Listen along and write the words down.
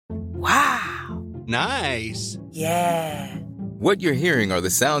Nice. Yeah. What you're hearing are the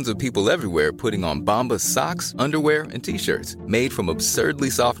sounds of people everywhere putting on Bombas socks, underwear, and T-shirts made from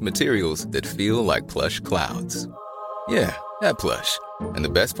absurdly soft materials that feel like plush clouds. Yeah, that plush. And the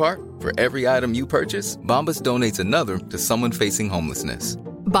best part? For every item you purchase, Bombas donates another to someone facing homelessness.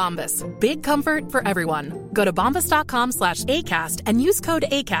 Bombas. Big comfort for everyone. Go to bombas.com/ACAST and use code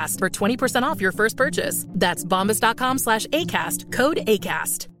ACAST for 20% off your first purchase. That's bombas.com/ACAST. Code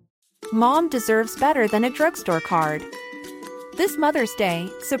ACAST. Mom deserves better than a drugstore card. This Mother's Day,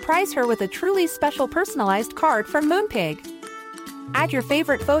 surprise her with a truly special personalized card from Moonpig. Add your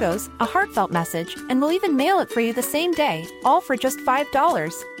favorite photos, a heartfelt message, and we'll even mail it for you the same day, all for just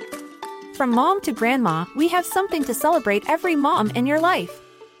 $5. From mom to grandma, we have something to celebrate every mom in your life.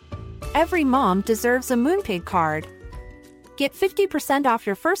 Every mom deserves a Moonpig card. Get 50% off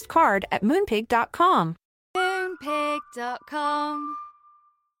your first card at moonpig.com. Moonpig.com.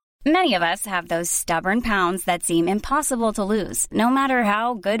 Many of us have those stubborn pounds that seem impossible to lose, no matter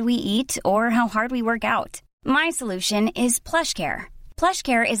how good we eat or how hard we work out. My solution is PlushCare.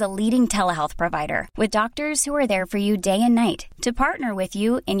 PlushCare is a leading telehealth provider with doctors who are there for you day and night to partner with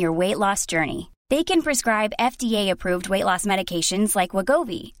you in your weight loss journey. They can prescribe FDA-approved weight loss medications like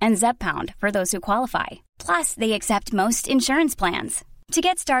Wegovy and Zepbound for those who qualify. Plus, they accept most insurance plans. To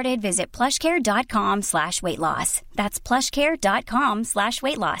get started, visit plushcare.com/weightloss. That's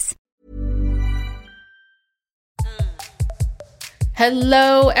plushcare.com/weightloss.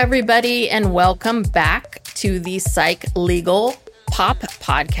 Hello, everybody, and welcome back to the Psych Legal Pop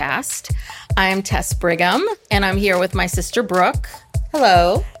Podcast. I'm Tess Brigham, and I'm here with my sister, Brooke.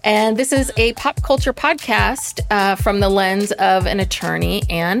 Hello. And this is a pop culture podcast from the lens of an attorney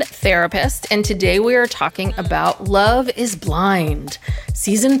and therapist. And today we are talking about Love is Blind,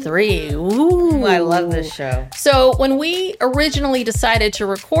 Season 3. Ooh. I love this show. So when we originally decided to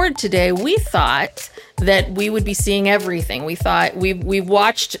record today, we thought that we would be seeing everything. We thought we've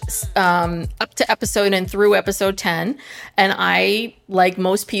watched up to episode and through episode 10, and I, like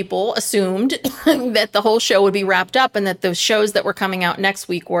most people, assumed that the whole show would be wrapped up and that the shows that were coming out next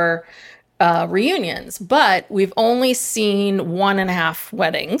week were reunions. But we've only seen 1.5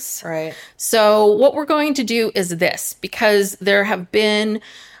 weddings. Right. So what we're going to do is this, because there have been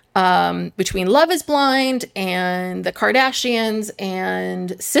between Love is Blind and the Kardashians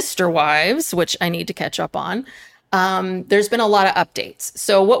and Sister Wives, which I need to catch up on, there's been a lot of updates.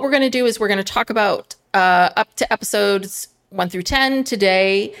 So what we're going to do is we're going to talk about up to episodes 1 through 10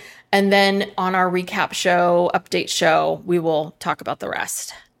 today, and then on our recap show, update show, we will talk about the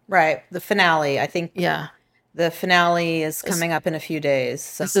rest. Right. The finale, I think. Yeah. The finale is coming up in a few days.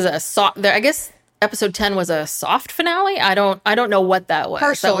 So. This is a soft, I guess episode 10 was a soft finale. I don't know what that was.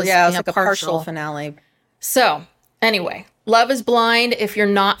 Partial, that was, yeah, it was like a partial finale. So anyway, Love is Blind. If you're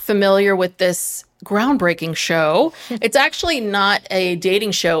not familiar with this groundbreaking show, it's actually not a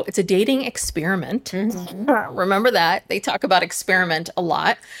dating show. It's a dating experiment. Mm-hmm. Remember that. They talk about experiment a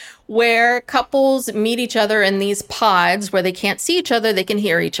lot, where couples meet each other in these pods where they can't see each other. They can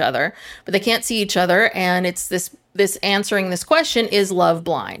hear each other, but they can't see each other. And it's this answering this question, is love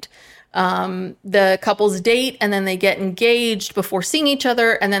blind? The couples date and then they get engaged before seeing each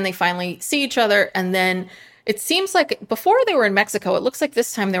other, and then they finally see each other, and then it seems like before they were in Mexico, it looks like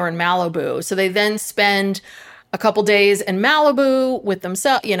this time they were in Malibu. So they then spend a couple days in Malibu with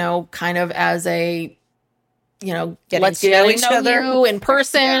themselves, kind of as a, let's get to know you in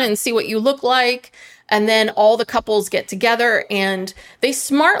person and see what you look like. And then all the couples get together, and they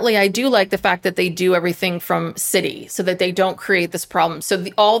smartly, I do like the fact that they do everything from city so that they don't create this problem. So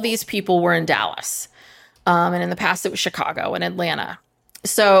all these people were in Dallas. And in the past, it was Chicago and Atlanta.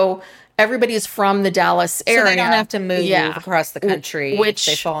 So everybody is from the Dallas area. So they don't have to move across the country if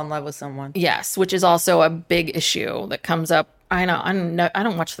they fall in love with someone. Yes, which is also a big issue that comes up. I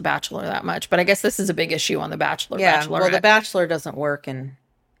don't watch The Bachelor that much, but I guess this is a big issue on The Bachelor. Yeah, well, The Bachelor doesn't work in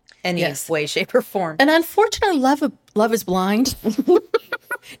any way, shape, or form. And unfortunately, Love is Blind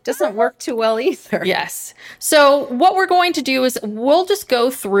doesn't work too well either. Yes. So what we're going to do is we'll just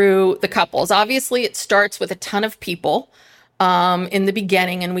go through the couples. Obviously, it starts with a ton of people in the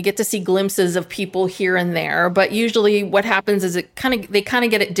beginning, and we get to see glimpses of people here and there. But usually what happens is they kind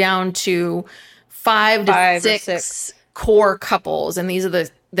of get it down to five to six core couples, and these are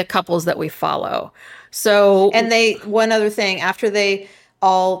the couples that we follow. So, and one other thing, after they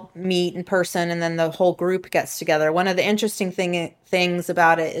all meet in person and then the whole group gets together, one of the interesting things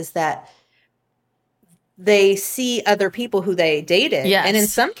about it is that they see other people who they dated, and in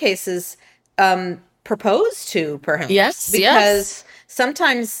some cases proposed to, perhaps. Yes, because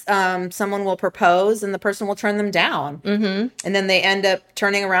sometimes someone will propose and the person will turn them down. Mm-hmm. And then they end up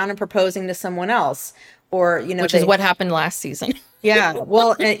turning around and proposing to someone else. Or, which is what happened last season. Yeah.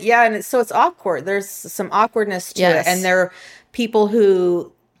 Well, so it's awkward. There's some awkwardness to it. And there are people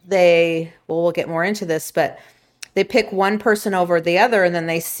who we'll get more into this, but they pick one person over the other and then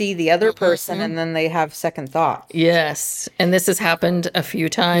they see the other person and then they have second thought. Yes. And this has happened a few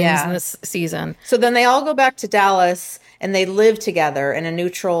times in this season. So then they all go back to Dallas and they live together in a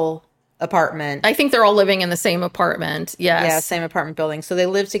neutral apartment. I think they're all living in the same apartment. Yes. Yeah, same apartment building. So they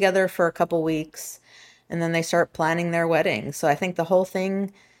live together for a couple weeks and then they start planning their wedding. So I think the whole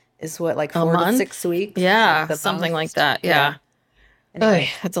thing is like 4 to 6 weeks. Yeah, something like that. Yeah. Anyway.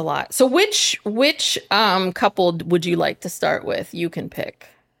 That's a lot. So which couple would you like to start with? You can pick.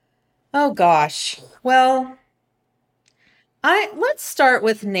 Oh gosh. Well, let's start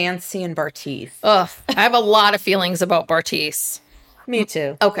with Nancy and Bartise. Ugh, I have a lot of feelings about Bartise. Me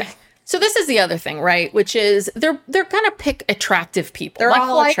too. Okay. So this is the other thing, right? Which is they're gonna pick attractive people. They're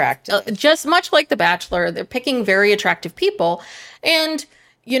all attractive. Just much like The Bachelor, they're picking very attractive people. And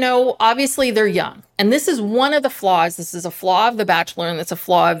obviously they're young. And this is one of the flaws. This is a flaw of The Bachelor, and it's a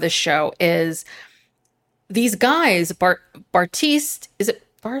flaw of this show, is these guys, Bartise, is it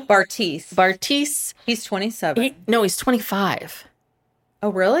Bartise? Bartise. He's 27. He's 25. Oh,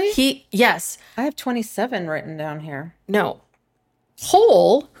 really? Yes. I have 27 written down here. No.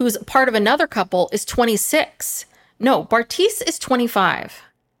 Cole, who's part of another couple, is 26. No, Bartise is 25.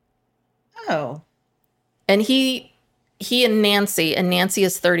 Oh. And he and Nancy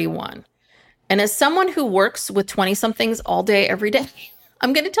is 31. And as someone who works with 20-somethings all day, every day,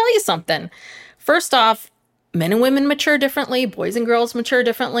 I'm going to tell you something. First off, men and women mature differently. Boys and girls mature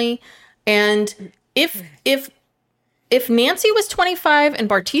differently. And if Nancy was 25 and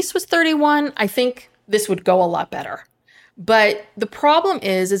Bartise was 31, I think this would go a lot better. But the problem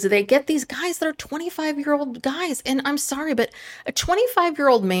is they get these guys that are 25-year-old guys. And I'm sorry, but a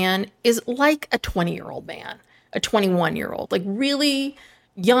 25-year-old man is like a 20-year-old man. A 21-year-old, like really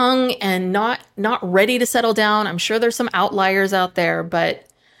young and not ready to settle down. I'm sure there's some outliers out there, but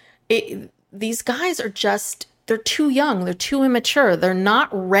these guys are they're too young. They're too immature. They're not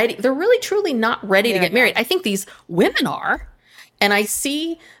ready. They're really, truly not ready to get married. I think these women are. And I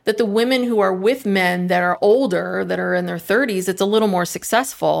see that the women who are with men that are older, that are in their 30s, it's a little more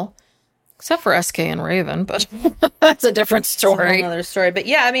successful. Except for SK and Raven, but that's a different story. Another story. But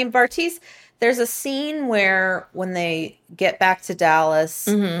yeah, I mean, Bartise, there's a scene where when they get back to Dallas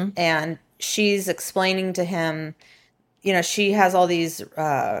and she's explaining to him, she has all these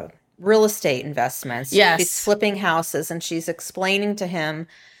real estate investments. Yes. She's flipping houses and she's explaining to him,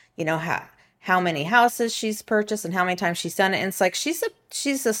 how many houses she's purchased and how many times she's done it. And it's like, she's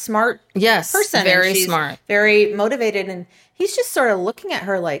a smart person. Very smart. Very motivated. And he's just sort of looking at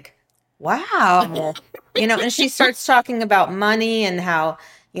her like, wow. And she starts talking about money and how,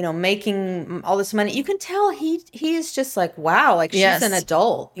 making all this money. You can tell he is just like, wow, like she's an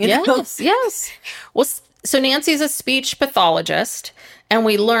adult. Yes. Well, so Nancy's a speech pathologist, and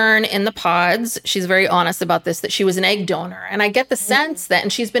we learn in the pods, she's very honest about this, that she was an egg donor. And I get the sense that,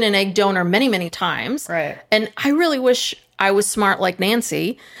 and she's been an egg donor many, many times. Right. And I really wish I was smart like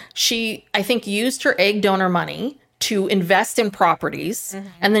Nancy. She, I think, used her egg donor money to invest in properties,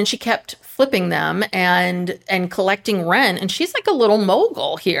 and then she kept flipping them and collecting rent. And she's like a little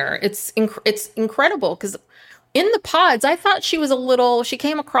mogul here. It's incredible because in the pods, I thought she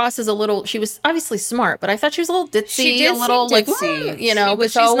came across as she was obviously smart, but I thought she was a little ditzy, she did a little seem ditzy.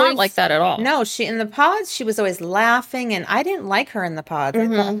 but she's not like that at all. No, in the pods, she was always laughing, and I didn't like her in the pods. I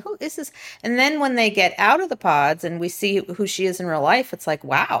thought, who is this? And then when they get out of the pods and we see who she is in real life, it's like,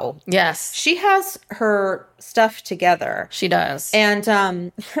 wow. Yes. She has her stuff together. She does.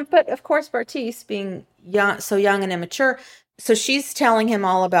 And, but of course, Bartise being so young and immature, so she's telling him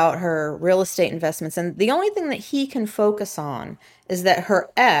all about her real estate investments. And the only thing that he can focus on is that her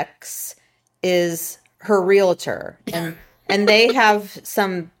ex is her realtor. And they have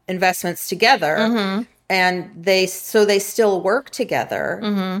some investments together. And they still work together.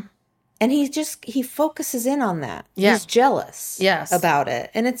 And he focuses in on that. Yeah. He's jealous about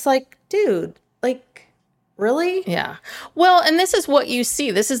it. And it's like, dude, like, really? Yeah. Well, and this is what you see.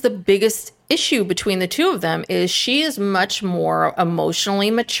 This is the biggest issue between the two of them is she is much more emotionally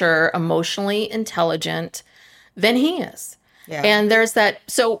mature, emotionally intelligent than he is. Yeah. And there's that.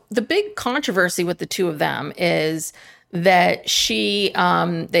 So the big controversy with the two of them is that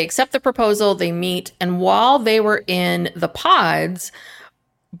they accept the proposal, they meet, and while they were in the pods,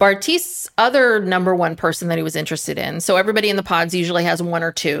 Bartiste's other number one person that he was interested in, so everybody in the pods usually has one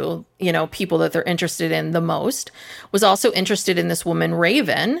or two, people that they're interested in the most, was also interested in this woman,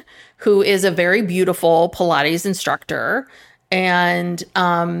 Raven, who is a very beautiful Pilates instructor. And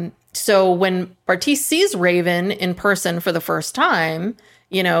so when Bartiste sees Raven in person for the first time,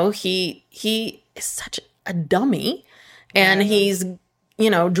 he is such a dummy, and he's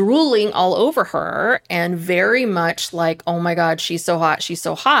drooling all over her and very much like, oh my God, she's so hot. She's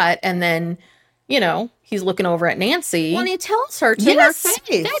so hot. And then, he's looking over at Nancy. When he tells her to her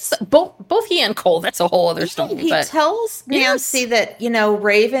face. That's both he and Cole. That's a whole other story. He tells Nancy that,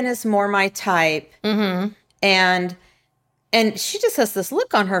 Raven is more my type. Mm-hmm. And she just has this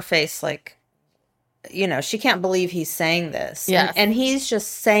look on her face like, she can't believe he's saying this. Yes. And he's just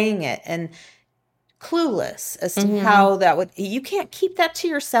saying it. And clueless as to how that would, you can't keep that to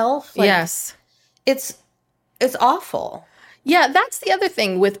yourself. Like, yes. It's awful. Yeah, that's the other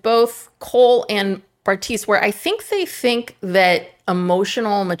thing with both Cole and Bartiste, where I think they think that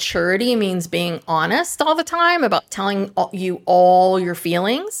emotional maturity means being honest all the time about telling you all your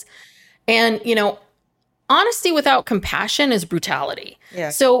feelings. And, honesty without compassion is brutality.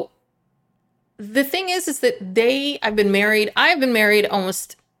 Yeah. So the thing is that I've been married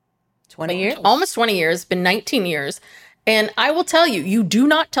almost 20 years. Almost 20 years, been 19 years. And I will tell you, you do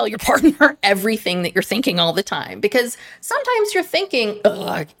not tell your partner everything that you're thinking all the time, because sometimes you're thinking,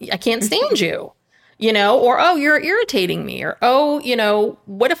 ugh, I can't stand you, or, oh, you're irritating me, or, oh,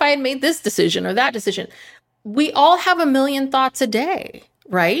 what if I had made this decision or that decision? We all have a million thoughts a day.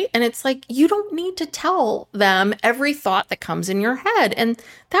 Right. And it's like, you don't need to tell them every thought that comes in your head. And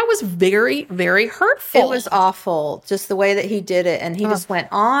that was very, very hurtful. It was awful, just the way that he did it. And he just went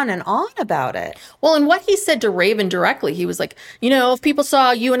on and on about it. Well, and what he said to Raven directly, he was like, if people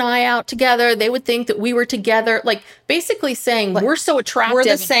saw you and I out together, they would think that we were together. Like basically saying, we're so attractive. We're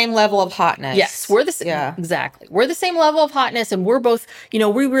the same level of hotness. Yes, we're the same. Yeah. Exactly. We're the same level of hotness. And we're both, we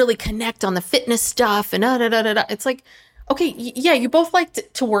really connect on the fitness stuff and It's like, okay, yeah, you both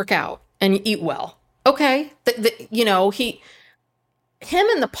like to work out and eat well. Okay, him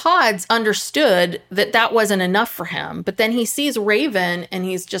and the pods understood that wasn't enough for him. But then he sees Raven and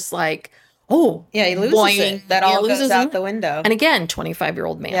he's just like, oh, yeah, he loses it. That all goes out the window. And again,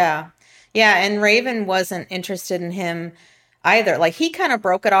 25-year-old man. Yeah, and Raven wasn't interested in him either. Like he kind of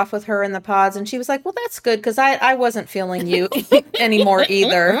broke it off with her in the pods, and she was like, "Well, that's good because I wasn't feeling you anymore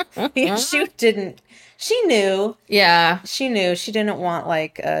either." She didn't. She knew. Yeah. She knew. She didn't want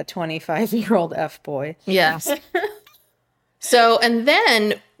like a 25-year-old F-boy. Yes. So, and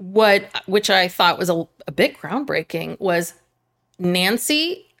then which I thought was a bit groundbreaking, was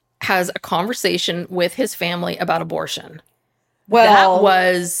Nancy has a conversation with his family about abortion. Well, that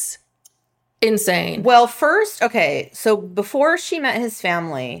was insane. Well, first, okay, so before she met his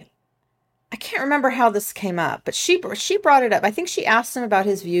family, I can't remember how this came up, but she brought it up. I think she asked him about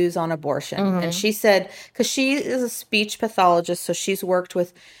his views on abortion. Mm-hmm. And she said, because she is a speech pathologist, so she's worked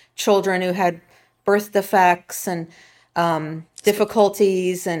with children who had birth defects and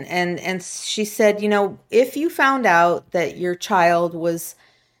difficulties. And she said, if you found out that your child was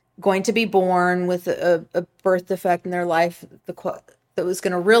going to be born with a birth defect in their life that was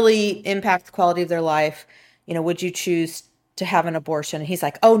going to really impact the quality of their life, would you choose to have an abortion? And he's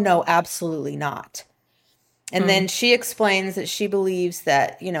like, oh no, absolutely not. And then she explains that she believes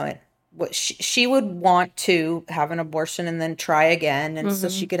that, she would want to have an abortion and then try again. And so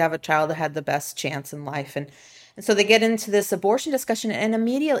she could have a child that had the best chance in life. And so they get into this abortion discussion, and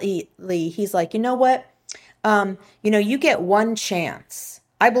immediately he's like, you know what? You get one chance.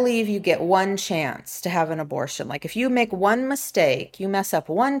 I believe you get one chance to have an abortion. Like if you make one mistake, you mess up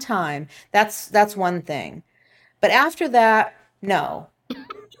one time, that's one thing. But after that, no.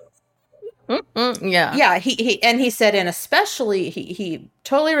 Yeah. Yeah. He said, and especially he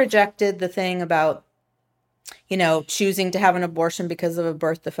totally rejected the thing about, choosing to have an abortion because of a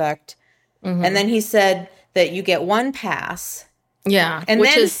birth defect. Mm-hmm. And then he said that you get one pass. Yeah. And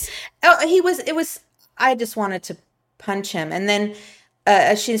I just wanted to punch him. And then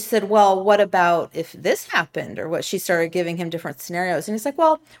she said, well, what about if this happened, or what? She started giving him different scenarios. And he's like,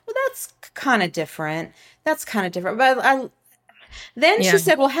 well, that's kind of different. That's kind of different. But then she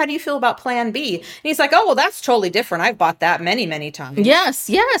said, well, how do you feel about plan B? And he's like, oh, well, that's totally different. I've bought that many, many times. Yes.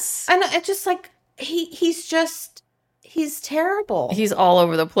 Yes. And it's just like, he's terrible. He's all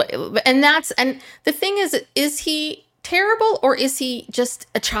over the place. And the thing is he terrible, or is he just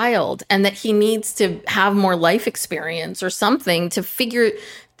a child and that he needs to have more life experience or something to figure,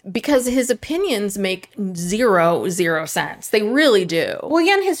 because his opinions make zero sense. They really do. Well,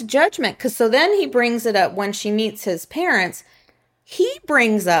 yeah, and his judgment, because so then he brings it up when she meets his parents. he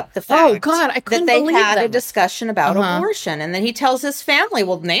brings up the fact Oh, God, I that couldn't they believe had a that. discussion about abortion. And then he tells his family,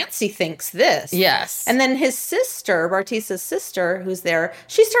 well, Nancy thinks this. Yes. And then his sister, Bartisa's sister, who's there,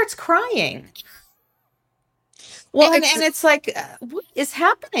 she starts crying. Well, and it's like, what is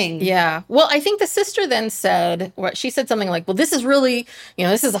happening? Yeah. Well, I think the sister then said, she said something like, well, this is really,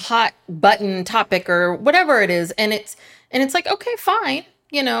 this is a hot button topic or whatever it is. And it's like, okay, fine.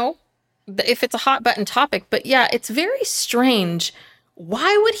 If it's a hot button topic, but yeah, it's very strange.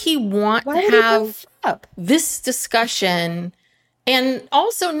 Why would he want to have this discussion? And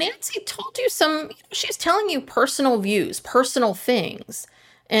also Nancy told you she's telling you personal views, personal things.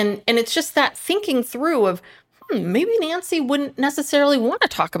 And it's just that thinking through of, maybe Nancy wouldn't necessarily want to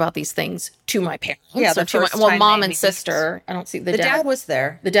talk about these things to my parents. Yeah, or to my mom and sister. I don't see the dad. The dad was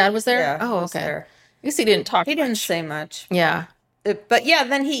there. The dad was there? Yeah, oh, was okay. there. I guess he didn't talk He much. didn't say much. Yeah. But yeah,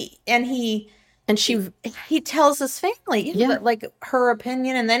 then he tells his family, like her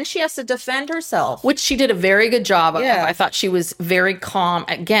opinion, and then she has to defend herself. Which she did a very good job of. Yeah. I thought she was very calm.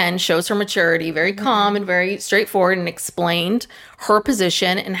 Again, shows her maturity, very calm and very straightforward, and explained her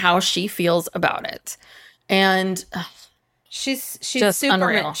position and how she feels about it. And she's just super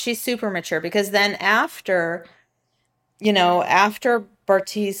unreal. She's super mature, because then after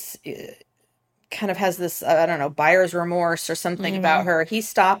Bartise kind of has this, I don't know, buyer's remorse or something about her, he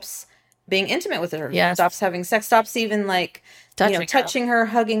stops being intimate with her. Yes. Stops having sex, stops even like touching her,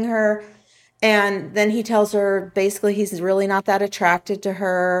 hugging her. And then he tells her basically he's really not that attracted to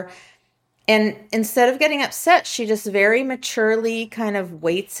her. And instead of getting upset, she just very maturely kind of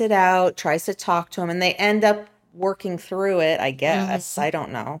waits it out, tries to talk to him, and they end up working through it, I guess. I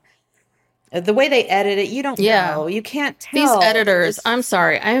don't know. The way they edit it, you don't know. You can't tell. These editors, I'm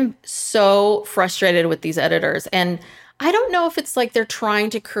sorry. I am so frustrated with these editors. And I don't know if it's like they're trying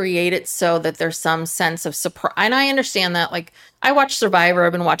to create it so that there's some sense of surprise. And I understand that. Like, I watch Survivor.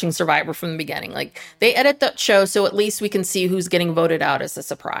 I've been watching Survivor from the beginning. Like, they edit that show so at least we can see who's getting voted out as a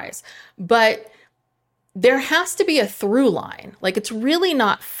surprise. But there has to be a through line. Like, it's really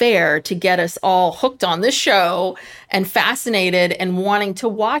not fair to get us all hooked on this show and fascinated and wanting to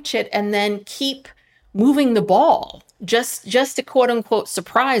watch it and then keep moving the ball just to quote unquote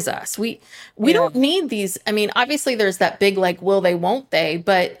surprise us. We don't need these. I mean, obviously there's that big, like, will they, won't they,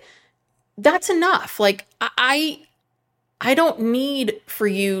 but that's enough. Like, I don't need for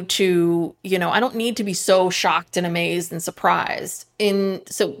you to, I don't need to be so shocked and amazed and surprised in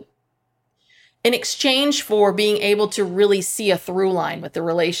exchange for being able to really see a through line with the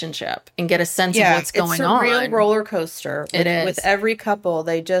relationship and get a sense of what's going on. It's a real roller coaster. It is. With every couple,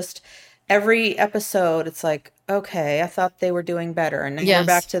 every episode, it's like, okay, I thought they were doing better, and now we're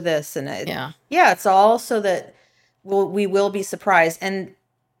back to this, and it's all so that we will be surprised, and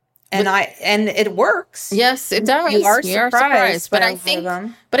it works. Yes, it does. You are surprised, but I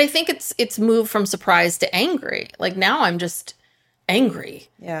think it's moved from surprise to angry. Like, now I'm just angry,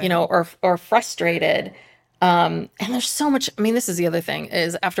 or frustrated. And there's so much. I mean, this is the other thing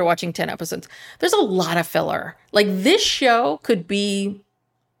is after watching 10 episodes, there's a lot of filler. Like, this show could be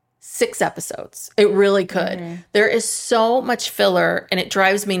 6 episodes. It really could. Mm-hmm. There is so much filler, and it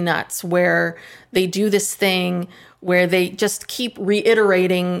drives me nuts where they do this thing where they just keep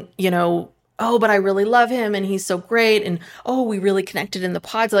reiterating, oh, but I really love him and he's so great. And, oh, we really connected in the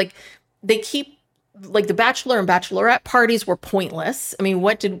pods. Like, they keep, like, the Bachelor and Bachelorette parties were pointless. I mean,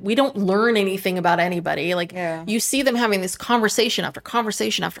 we don't learn anything about anybody. Like, you see them having this conversation after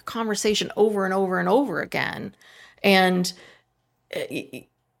conversation after conversation over and over and over again. And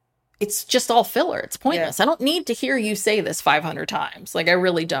it's just all filler. It's pointless. I don't need to hear you say this 500 times. Like, I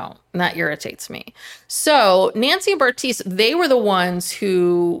really don't. And that irritates me. So Nancy and Bartise, they were the ones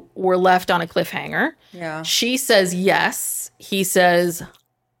who were left on a cliffhanger. Yeah. She says yes. He says,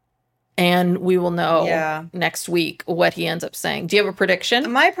 and we will know next week what he ends up saying. Do you have a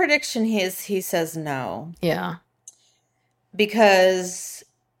prediction? My prediction is he says no. Yeah. Because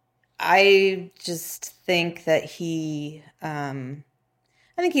I just think that he...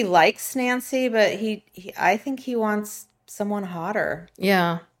 I think he likes Nancy, but I think he wants someone hotter.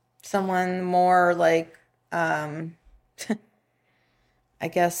 Yeah. Someone more like, I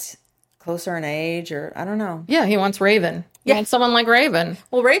guess, closer in age, or I don't know. Yeah, he wants Raven. He wants someone like Raven.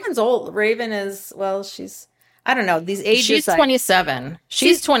 Well, Raven's old. Raven is, she's, I don't know, these ages. She's 27.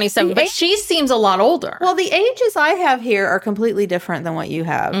 She's 27, but she seems a lot older. Well, the ages I have here are completely different than what you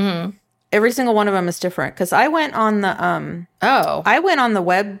have. Mm-hmm. Every single one of them is different, because I went on the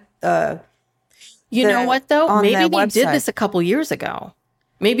web. You know what though? Maybe they did this a couple years ago.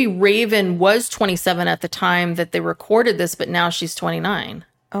 Maybe Raven was 27 at the time that they recorded this, but now she's 29.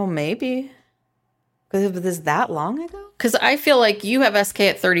 Oh, maybe. Because it was that long ago? Because I feel like you have SK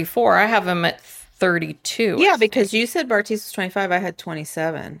at 34. I have him at 32. Yeah, because you said Bartiz was 25. I had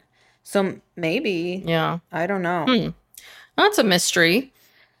 27. So maybe. Yeah. I don't know. That's a mystery.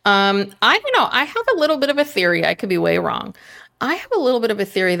 I don't know. I have a little bit of a theory. I could be way wrong. I have a little bit of a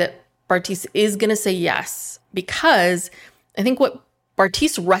theory that Bartiz is going to say yes, because I think what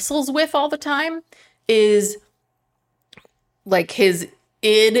Bartiz wrestles with all the time is like his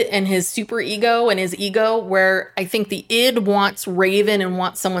id and his super ego and his ego, where I think the id wants Raven and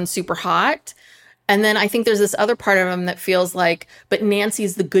wants someone super hot. And then I think there's this other part of him that feels like, but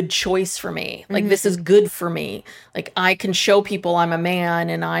Nancy's the good choice for me. Like, this is good for me. Like, I can show people I'm a man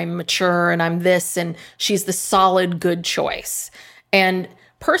and I'm mature and I'm this, and she's the solid good choice. And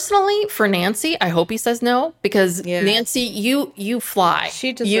personally, for Nancy, I hope he says no, because Nancy, you fly.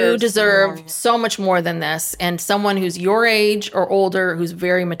 You deserve so much more than this, and someone who's your age or older, who's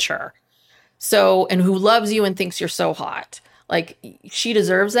very mature. So, and who loves you and thinks you're so hot. Like, she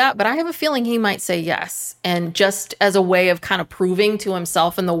deserves that, but I have a feeling he might say yes. And just as a way of kind of proving to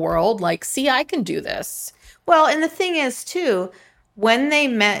himself and the world, like, see, I can do this. Well, and the thing is, too, when they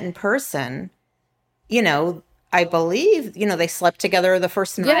met in person, you know, I believe, you know, they slept together the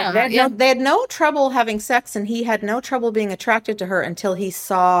first night. Yeah, they had no trouble having sex, and he had no trouble being attracted to her until he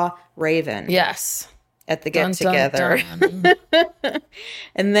saw Raven. Yes. At the get-together.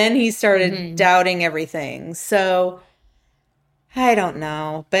 And then he started doubting everything. So I don't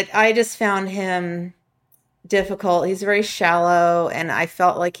know, but I just found him difficult. He's very shallow, and I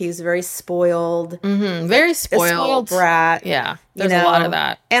felt like he's very spoiled. Very spoiled. A spoiled brat. Yeah, there's a lot of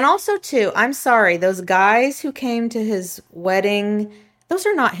that. And also, too, I'm sorry, those guys who came to his wedding, those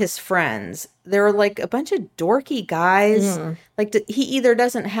are not his friends. They're like a bunch of dorky guys. Like, he either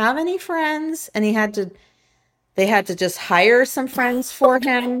doesn't have any friends, and they had to just hire some friends for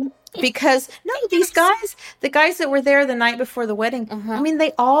him. Because, no, these guys, the guys that were there the night before the wedding, I mean,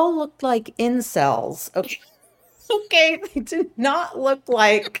 they all looked like incels. Okay, they did not look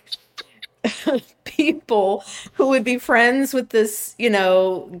like people who would be friends with this, you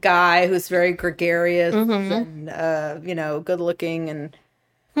know, guy who's very gregarious and, you know, good looking and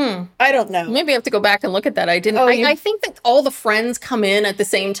I don't know. Maybe I have to go back and look at that. I didn't. I think that all the friends come in at the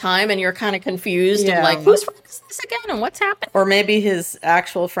same time, and you're kind of confused. Yeah. Of like, whose friend is this again, and what's happening? Or maybe his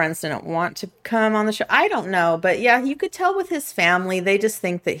actual friends didn't want to come on the show. I don't know, but yeah, you could tell with his family, they just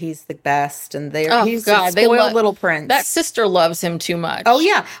think that he's the best, and he's a spoiled little prince. That sister loves him too much. Oh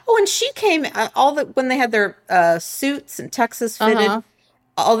yeah. Oh, and she came when they had their suits and tuxes fitted.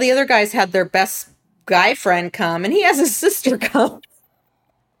 All the other guys had their best guy friend come, and he has his sister come.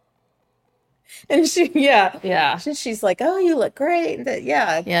 And she's like, "Oh, you look great."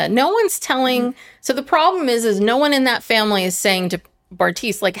 Yeah. No one's telling. So the problem is no one in that family is saying to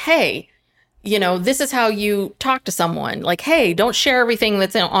Bartiz, like, "Hey, you know, this is how you talk to someone. Like, hey, don't share everything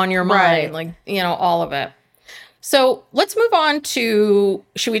that's on your mind." Right. Like, you know, all of it. So let's move on to.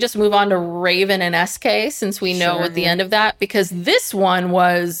 Should we just move on to Raven and SK, since we know at the end of that, because this one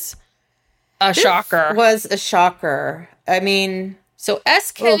was a shocker. Was a shocker. I mean. So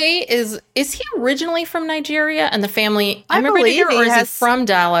SK is he originally from Nigeria, and the family? I remember believe or is he from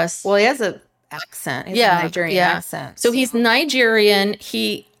Dallas? Well, he has an accent. He has a Nigerian accent. So he's Nigerian.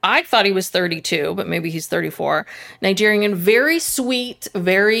 I thought he was 32, but maybe he's 34. Nigerian, very sweet,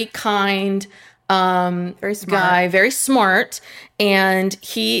 very kind, very smart guy, very smart, and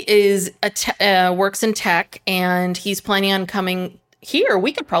he is works in tech, and he's planning on coming here.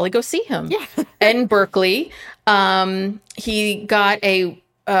 We could probably go see him. Yeah. In Berkeley. He got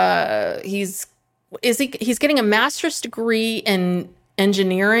he's getting a master's degree in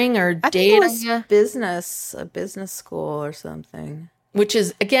engineering or I data. think it was a business school or something. Which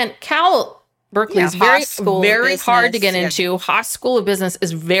is, again, Berkeley is very hard to get into. Haas School of Business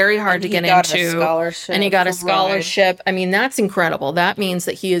is very hard to get into. And he got a scholarship. I mean, that's incredible. That means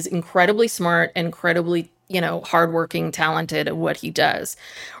that he is incredibly smart, incredibly, you know, hardworking, talented at what he does.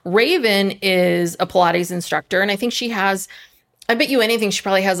 Raven is a Pilates instructor, and I think she has, I bet you anything, she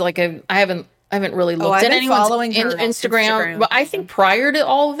probably has like I haven't really looked at anyone's Instagram, but I think prior to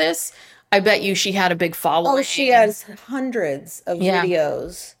all of this, I bet you she had a big following. Oh, she has hundreds of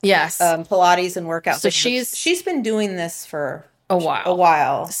videos. Yes. Pilates and workouts. So she's been doing this for a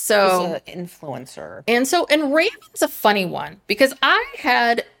while. So she's an influencer. And Raven's a funny one, because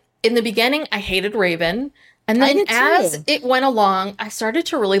in the beginning, I hated Raven. And then as it went along, I started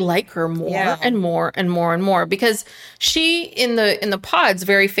to really like her more and more and more and more, because she in the pods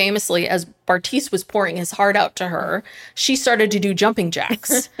very famously, as Bartise was pouring his heart out to her, she started to do jumping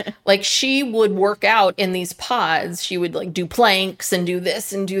jacks. Like she would work out in these pods. She would like do planks and do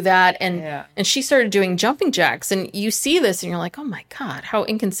this and do that. And she started doing jumping jacks. And you see this and you're like, oh my God, how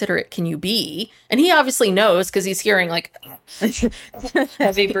inconsiderate can you be? And he obviously knows because he's hearing like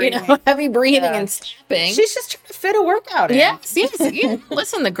heavy breathing, heavy breathing and slapping. She's just trying to fit a workout in. Yes.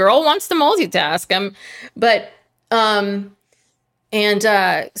 Listen, the girl wants to multitask.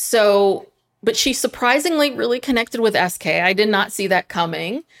 But she surprisingly really connected with SK. I did not see that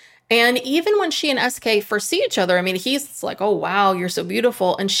coming. And even when she and SK first see each other, I mean, he's like, oh, wow, you're so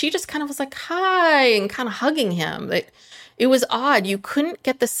beautiful. And she just kind of was like, hi, and kind of hugging him. It was odd. You couldn't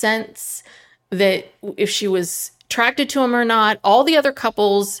get the sense that if she was attracted to him or not. All the other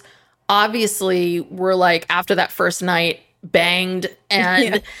couples obviously were like, after that first night, banged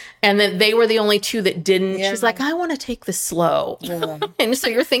and then they were the only two that didn't. She's like, I want to take this slow. And so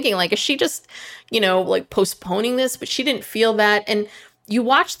you're thinking like, is she just, like postponing this? But she didn't feel that. And you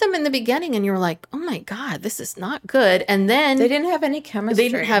watch them in the beginning and you're like, oh my God, this is not good. And then they didn't have any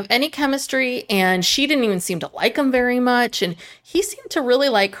chemistry. And she didn't even seem to like him very much. And he seemed to really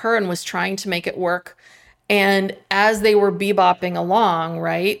like her and was trying to make it work. And as they were bebopping along,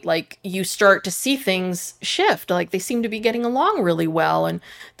 right, like you start to see things shift. Like they seem to be getting along really well. And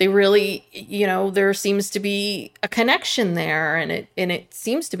they really, there seems to be a connection there. And it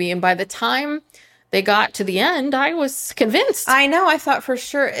seems to be. And by the time they got to the end, I was convinced. I know. I thought for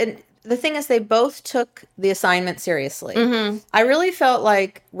sure. And the thing is, they both took the assignment seriously. Mm-hmm. I really felt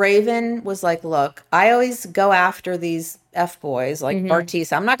like Raven was like, look, I always go after these F-boys like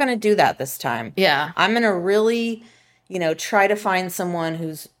Bartise. I'm not going to do that this time. Yeah. I'm going to really, try to find someone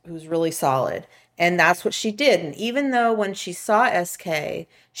who's really solid. And that's what she did. And even though when she saw SK,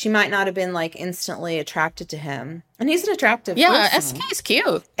 she might not have been like instantly attracted to him. And he's an attractive person. SK is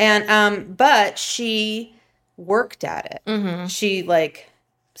cute. And, but she worked at it. Mm-hmm. She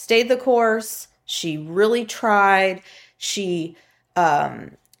stayed the course. She really tried. She,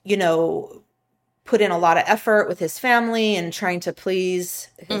 put in a lot of effort with his family and trying to please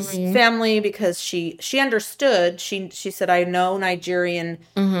his family because she understood. She said, I know Nigerian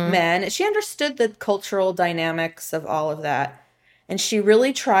men. She understood the cultural dynamics of all of that. And she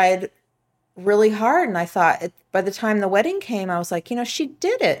really tried really hard. And I thought by the time the wedding came, I was like, she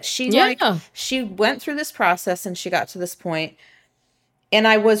did it. She went through this process and she got to this point. And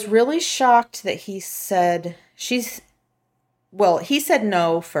I was really shocked that he said he said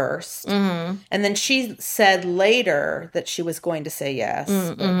no first. Mm-hmm. And then she said later that she was going to say yes.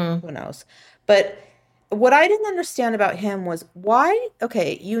 Mm-hmm. Who knows? But what I didn't understand about him was why,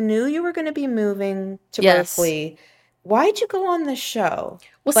 okay, you knew you were going to be moving to Berkeley. Why'd you go on this show?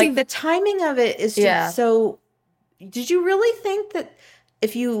 Well, the timing of it is just so, did you really think that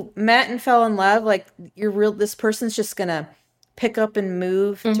if you met and fell in love, this person's just going to pick up and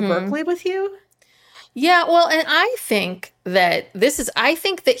move to Berkeley with you? Yeah, well, and I think that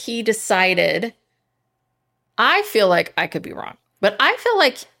he decided, I feel like I could be wrong, but I feel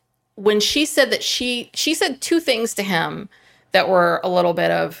like when she said that she said two things to him that were a little bit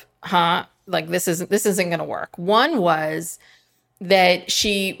of, this isn't going to work. One was that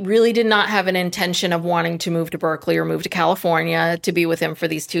she really did not have an intention of wanting to move to Berkeley or move to California to be with him for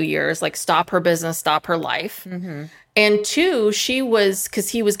these 2 years, stop her business, stop her life. Mm-hmm. And two, she was, because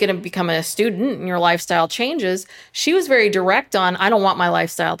he was going to become a student and your lifestyle changes, she was very direct on, I don't want my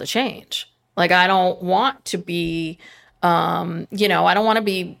lifestyle to change. I don't want to be, I don't want to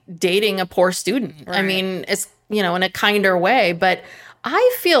be dating a poor student. Right. I mean, it's, in a kinder way. But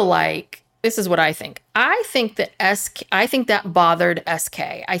I feel like, this is what I think. I think that bothered SK.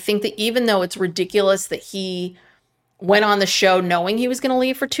 I think that even though it's ridiculous that he went on the show knowing he was going to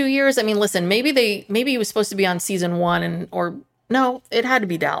leave for 2 years. I mean, listen, maybe he was supposed to be on season 1 or no, it had to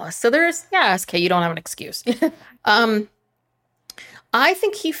be Dallas. So SK, you don't have an excuse. I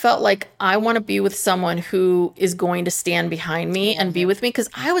think he felt like I want to be with someone who is going to stand behind me and be with me. Because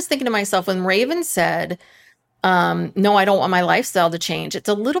I was thinking to myself when Raven said, no, I don't want my lifestyle to change. It's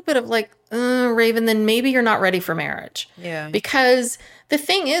a little bit of Raven, then maybe you're not ready for marriage. Yeah. Because the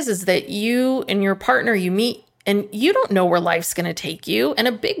thing is that you and your partner, you meet, and you don't know where life's going to take you. And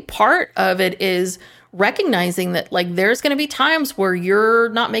a big part of it is recognizing that there's going to be times where you're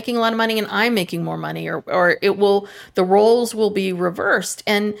not making a lot of money and I'm making more money or the roles will be reversed.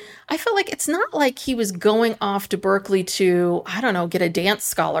 And I feel like it's not like he was going off to Berkeley to, I don't know, get a dance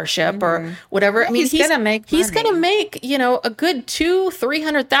scholarship or whatever. Yeah, I mean, he's going to make money. He's going to make, a good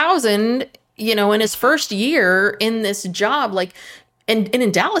 $200,000-$300,000, in his first year in this job. And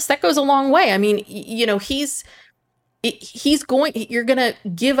in Dallas, that goes a long way. I mean, you're going to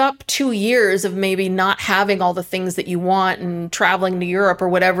give up 2 years of maybe not having all the things that you want and traveling to Europe or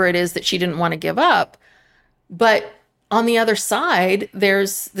whatever it is that she didn't want to give up. But on the other side,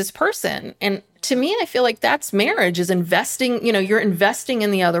 there's this person. And to me, I feel like that's marriage, is investing, you're investing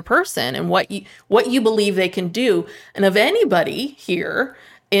in the other person and what you believe they can do. And of anybody here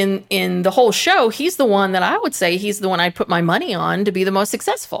in the whole show, he's the one that I would say he's the one I'd put my money on to be the most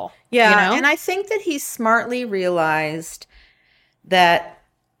successful. Yeah. And I think that he smartly realized that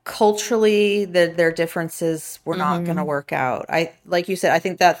culturally their differences were not going to work out. Like you said, I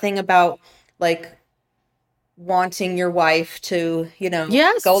think that thing about like wanting your wife to,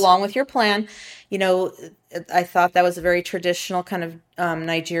 yes, go along with your plan. I thought that was a very traditional kind of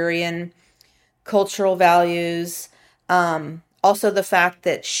Nigerian cultural values. Also the fact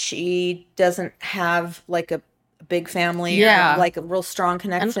that she doesn't have like a big family, or like a real strong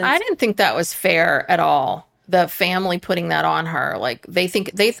connection. And I didn't think that was fair at all. The family putting that on her, like I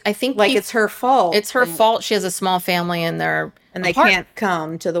think like it's her fault. It's her fault. She has a small family and they can't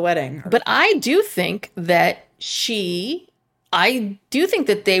come to the wedding. But I do think that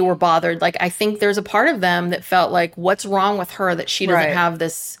they were bothered. Like, I think there's a part of them that felt like, what's wrong with her that she doesn't have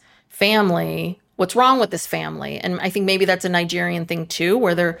this family? What's wrong with this family? And I think maybe that's a Nigerian thing too,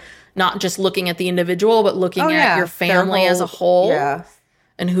 where they're not just looking at the individual, but looking at your family as a whole. Yeah.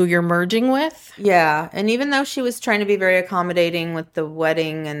 And who you're merging with. Yeah. And even though she was trying to be very accommodating with the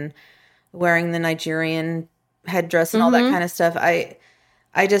wedding and wearing the Nigerian headdress and all that kind of stuff,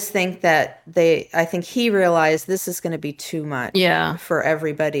 I just think that I think he realized this is going to be too much for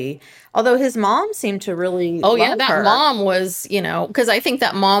everybody. Although his mom seemed to really love that her. Mom was, because I think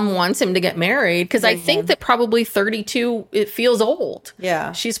that mom wants him to get married, because I think that probably 32, it feels old.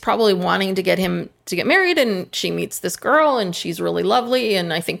 Yeah. She's probably wanting to get him to get married, and she meets this girl and she's really lovely.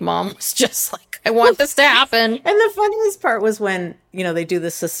 And I think mom was just like, I want this to happen. And the funniest part was when, they do the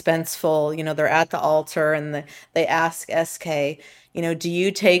suspenseful, they're at the altar and they ask SK, do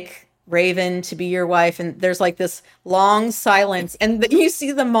you take Raven to be your wife? And there's like this long silence. And you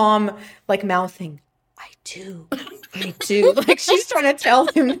see the mom like mouthing, I do. Like she's trying to tell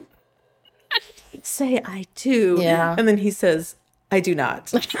him, say, I do. Yeah. And then he says, I do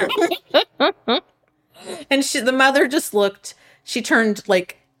not. And the mother just looked, she turned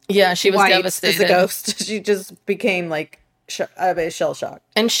like, she was devastated as a ghost. She just became like shell shock.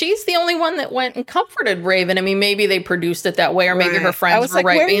 And she's the only one that went and comforted Raven. I mean, maybe they produced it that way, or maybe her friends were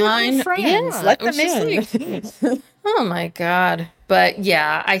right behind. Yeah, let them in. Oh my God. But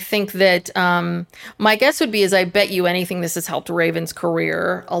yeah, I think that my guess would be is I bet you anything this has helped Raven's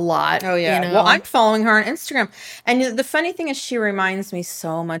career a lot. Oh yeah. Well, I'm following her on Instagram. And the funny thing is she reminds me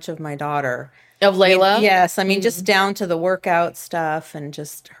so much of my daughter. Of Layla? Yes. I mean, just down to the workout stuff and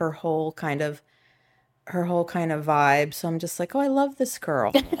just her whole kind of vibe. So I'm just like, oh, I love this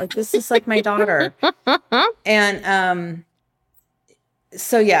girl. Like, this is like my daughter. And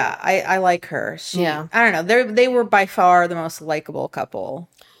so yeah, I like her. I don't know. They were by far the most likable couple.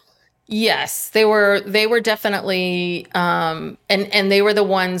 Yes, they were definitely and they were the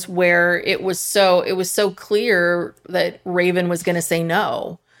ones where it was so clear that Raven was going to say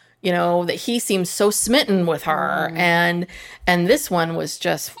no. That he seems so smitten with her, and this one was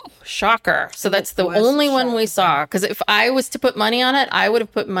just shocker. So that's the only one we saw. Because if I was to put money on it, I would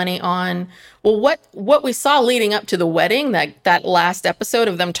have put money on what we saw leading up to the wedding. That last episode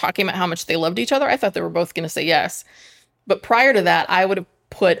of them talking about how much they loved each other. I thought they were both going to say yes, but prior to that, I would have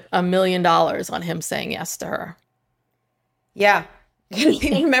put $1 million on him saying yes to her. Yeah.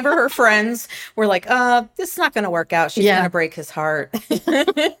 Remember her friends were like, this is not going to work out. She's going to break his heart.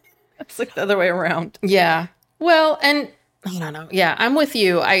 It's like the other way around. Yeah. Well, and I don't know. Yeah, I'm with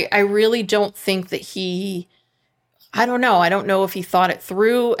you. I really don't think that I don't know. I don't know if he thought it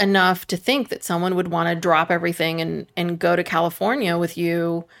through enough to think that someone would want to drop everything and go to California with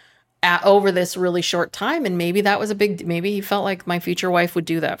you over this really short time. And maybe that was maybe he felt like my future wife would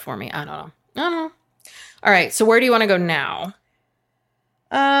do that for me. I don't know. All right. So where do you want to go now?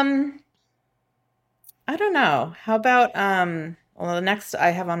 I don't know. How about, well, the next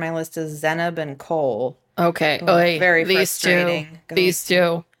I have on my list is Zenab and Cole. Okay. Very frustrating. These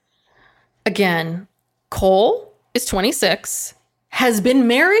two. Again, Cole is 26, has been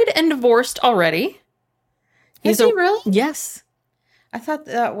married and divorced already. Is he really? Yes. I thought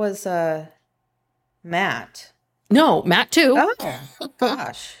that was Matt. No, Matt too. Oh,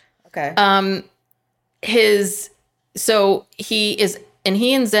 gosh. Okay. He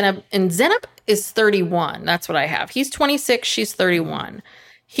and Zenab is 31. That's what I have. He's 26. She's 31.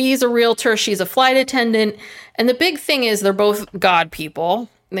 He's a realtor. She's a flight attendant. And the big thing is they're both God people.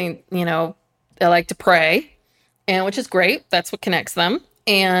 They like to pray. and which is great. That's what connects them.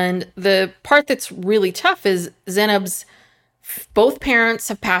 And the part that's really tough is Zainab's both parents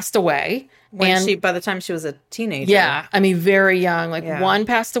have passed away. By the time she was a teenager. Yeah. I mean, very young. Like, Yeah. one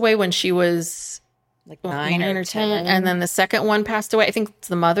passed away when she was Like 9 or 10. And then the second one passed away. I think it's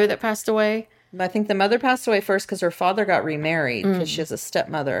the mother that passed away. I think the mother passed away first because her father got remarried because she has a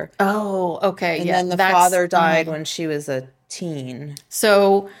stepmother. Oh, okay. And yeah. then the father died when she was a teen.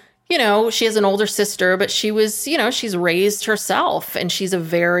 So, you know, she has an older sister, but she was, you know, she's raised herself, and she's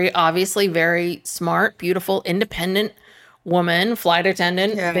a obviously very smart, beautiful, independent woman, flight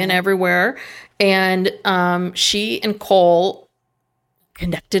attendant, been everywhere. And she and Cole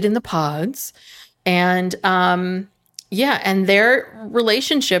connected in the pods. And and their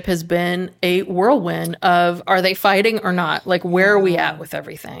relationship has been a whirlwind of, are they fighting or not? Like, where are we at with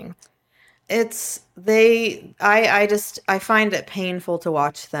everything? I find it painful to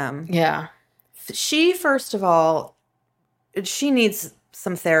watch them. Yeah. She, first of all, she needs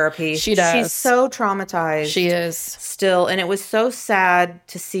some therapy. She does. She's so traumatized. She is. Still. And it was so sad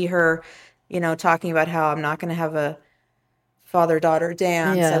to see her, you know, talking about how I'm not going to have a father-daughter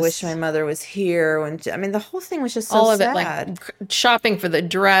dance. Yes. I wish my mother was here. The whole thing was just so All of sad. it, like shopping for the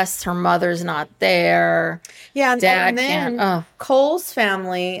dress, her mother's not there. Yeah, Dad and then can't. Cole's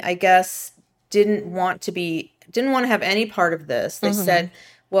family, I guess, didn't want to have any part of this. They said,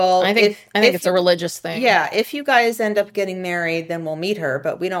 well, I think it's a religious thing. Yeah, if you guys end up getting married, then we'll meet her,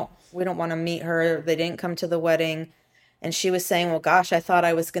 but we don't want to meet her. They didn't come to the wedding. And she was saying, well, gosh, I thought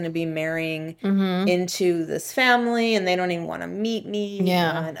I was going to be marrying into this family, and they don't even want to meet me.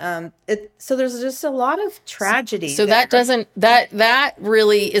 Yeah. And, so there's just a lot of tragedy. So there. that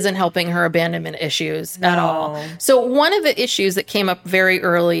really isn't helping her abandonment issues at all. So one of the issues that came up very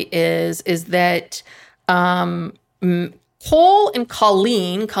early is that Cole and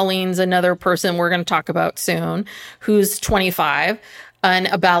Colleen's another person we're going to talk about soon, who's 25. And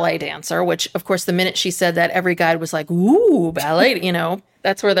a ballet dancer, which, of course, the minute she said that, every guy was like, ooh, ballet, you know,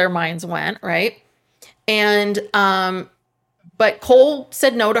 that's where their minds went, right? And, but Cole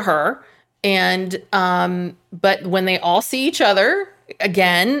said no to her. And, but when they all see each other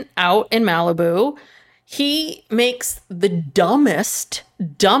again out in Malibu, he makes the dumbest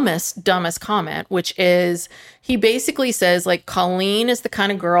comment, which is he basically says, like, Colleen is the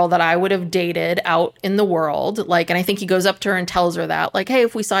kind of girl that I would have dated out in the world. Like, and I think he goes up to her and tells her that, like, hey,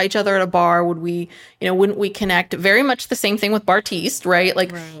 if we saw each other at a bar, wouldn't we connect? Very much the same thing with Bartiste, right?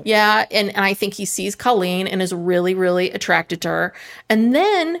 Like, yeah. And I think he sees Colleen and is really, really attracted to her. And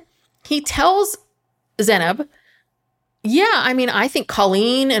then he tells Zainab, yeah, I mean, I think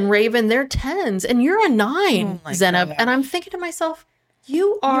Colleen and Raven, they're 10s, and you're a 9, Zainab. God. And I'm thinking to myself,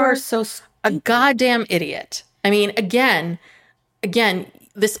 you are so a goddamn idiot. I mean, again,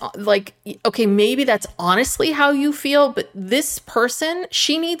 this, like, okay, maybe that's honestly how you feel, but this person,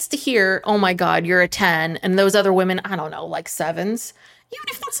 she needs to hear, oh my God, you're a 10, and those other women, I don't know, like 7s, even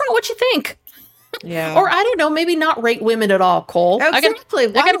if that's not what you think. Yeah. Or I don't know, maybe not rate women at all, Cole. Exactly. I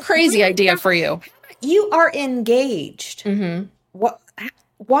got a crazy idea for you. You are engaged. Mm-hmm.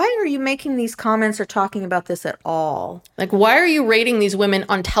 Why are you making these comments or talking about this at all? Like, why are you rating these women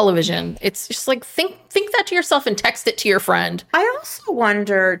on television? It's just like, think that to yourself and text it to your friend. I also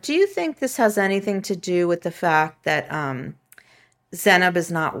wonder, do you think this has anything to do with the fact that Zainab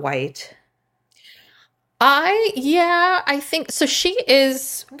is not white? I think so.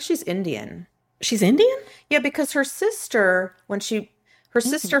 She's Indian. She's Indian? Yeah, because her sister, her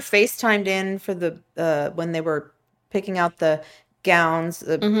sister FaceTimed in for the when they were picking out the gowns,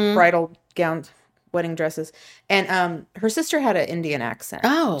 the bridal gowns, wedding dresses, and her sister had an Indian accent.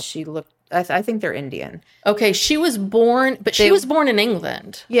 Oh, she looked. I think they're Indian. Okay, she was born, but she was born in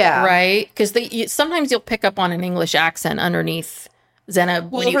England. Yeah, right. Because sometimes you'll pick up on an English accent underneath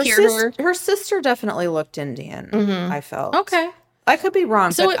Zainab when you hear her. Her sister definitely looked Indian. I felt. Okay, I could be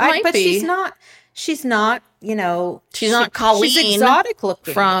wrong. So it might be. She's not. She's not. You know. She's not Colleen. She's exotic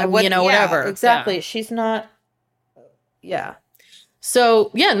looking from whatever. Exactly. Yeah. She's not. Yeah. So,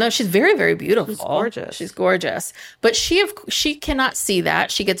 yeah, no, she's very, very beautiful. She's gorgeous. But she cannot see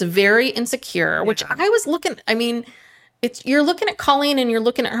that. She gets very insecure, which I was looking, I mean, you're looking at Colleen and you're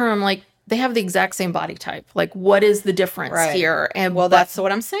looking at her. I'm like, they have the exact same body type. Like, what is the difference here? And that's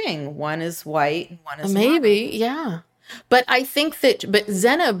what I'm saying. One is white and one is maybe, yeah. But I think but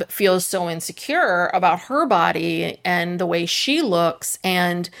Zainab feels so insecure about her body and the way she looks,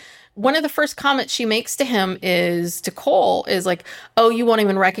 and one of the first comments she makes to him is to Cole is like, oh, you won't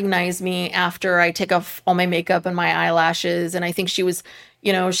even recognize me after I take off all my makeup and my eyelashes. And I think she was,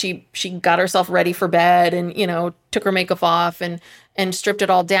 she got herself ready for bed and, took her makeup off and stripped it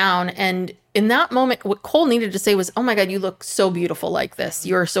all down. And in that moment, what Cole needed to say was, oh my God, you look so beautiful like this.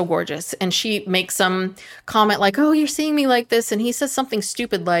 You're so gorgeous. And she makes some comment like, oh, you're seeing me like this. And he says something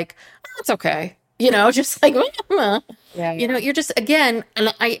stupid like, oh, it's okay. Just like, you're just, again,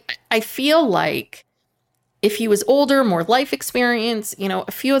 and I feel like if he was older, more life experience,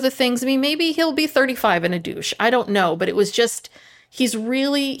 a few other things, I mean, maybe he'll be 35 and a douche. I don't know. But it was just, he's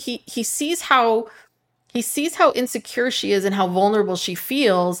really, he sees how insecure she is and how vulnerable she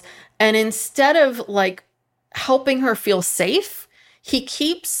feels. And instead of like helping her feel safe, he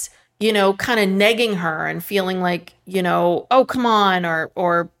keeps, kind of negging her and feeling like, oh, come on,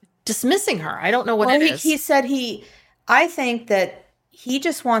 or dismissing her. I don't know what it is. He said I think that he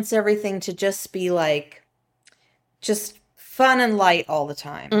just wants everything to just be like, just fun and light all the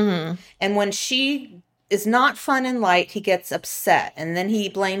time. Mm-hmm. And when she is not fun and light, he gets upset. And then he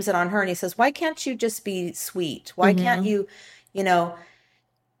blames it on her and he says, why can't you just be sweet? Why can't you,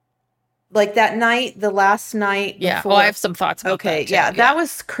 like that night, the last night. Yeah. Before, I have some thoughts about that. Yeah. That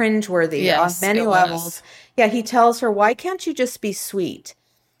was cringeworthy on many levels. Yeah. He tells her, why can't you just be sweet?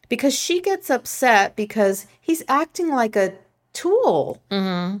 Because she gets upset because he's acting like a tool.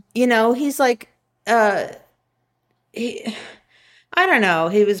 Mm-hmm. He's like, I don't know.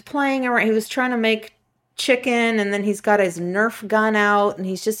 He was playing around. He was trying to make chicken, and then he's got his Nerf gun out, and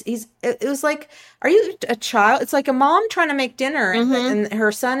it was like, are you a child? It's like a mom trying to make dinner, and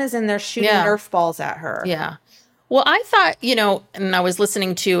her son is in there shooting Nerf balls at her. Yeah. Well, I thought, and I was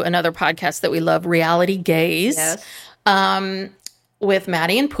listening to another podcast that we love, Reality Gaze. Yes. With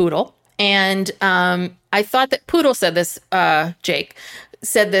Maddie and Poodle. And I thought that Poodle said this, Jake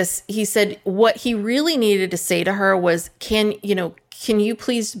said this. He said what he really needed to say to her was, can you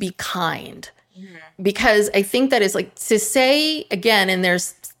please be kind? Mm-hmm. Because I think that is like to say, again, and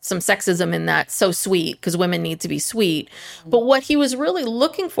there's some sexism in that, so sweet, because women need to be sweet. Mm-hmm. But what he was really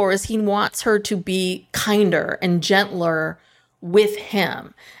looking for is he wants her to be kinder and gentler with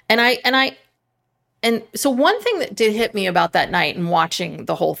him. And so one thing that did hit me about that night and watching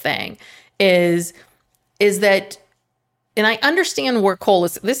the whole thing is that, and I understand where Cole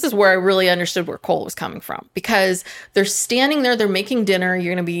is, this is where I really understood where Cole was coming from, because they're standing there, they're making dinner,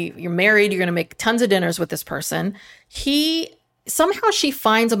 you're married, you're going to make tons of dinners with this person. Somehow she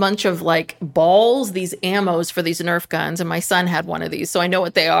finds a bunch of like balls, these ammos for these Nerf guns. And my son had one of these, so I know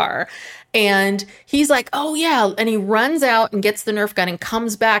what they are. And he's like, oh yeah. And he runs out and gets the Nerf gun and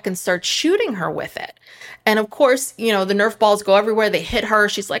comes back and starts shooting her with it. And of course, the Nerf balls go everywhere. They hit her.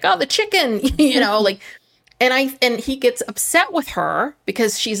 She's like, oh, the chicken, and he gets upset with her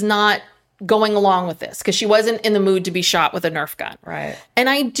because she's not going along with this, because she wasn't in the mood to be shot with a Nerf gun. Right. And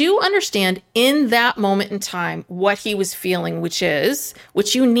I do understand in that moment in time what he was feeling, which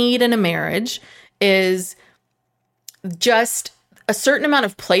you need in a marriage, is just a certain amount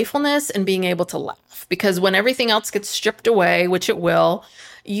of playfulness and being able to laugh. Because when everything else gets stripped away, which it will,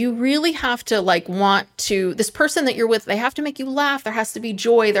 you really have to this person that you're with, they have to make you laugh. There has to be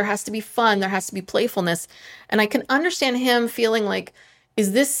joy. There has to be fun. There has to be playfulness. And I can understand him feeling like,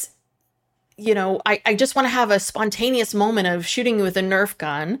 is this, I just want to have a spontaneous moment of shooting you with a Nerf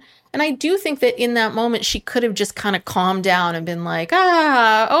gun. And I do think that in that moment, she could have just kind of calmed down and been like,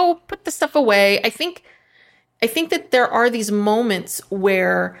 put the stuff away. I think that there are these moments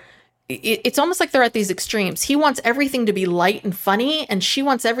where it's almost like they're at these extremes. He wants everything to be light and funny, and she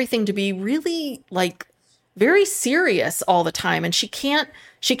wants everything to be really like very serious all the time. And she can't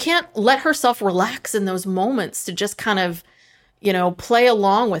let herself relax in those moments to just kind of, play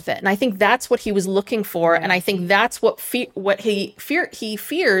along with it. And I think that's what he was looking for. And I think that's what he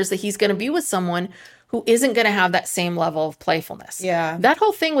fears, that he's going to be with someone who isn't going to have that same level of playfulness. Yeah. That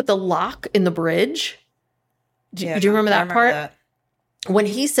whole thing with the lock in the bridge. Do you remember that part? That. When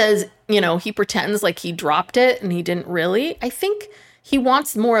he says, he pretends like he dropped it and he didn't really. I think he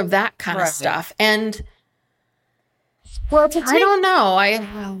wants more of that kind of stuff. And I don't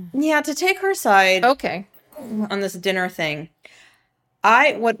know. To take her side. Okay. On this dinner thing.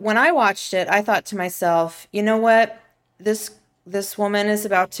 When I watched it, I thought to myself, you know what? This woman is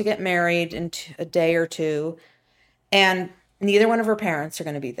about to get married in a day or two, and neither one of her parents are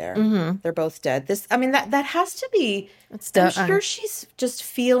going to be there. Mm-hmm. They're both dead. That has to be. I'm sure she's just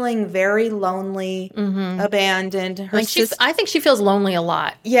feeling very lonely, abandoned. I think she feels lonely a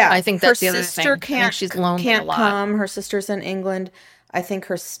lot. Yeah, I think that's the other thing. Her sister she's lonely a lot. Come. Her sister's in England. I think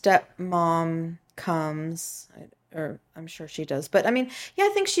her stepmom comes. or I'm sure she does. But I mean, yeah, I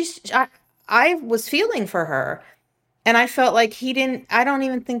think I was feeling for her. And I felt like I don't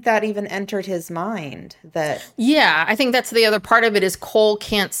even think that even entered his mind that. Yeah, I think that's the other part of it is Cole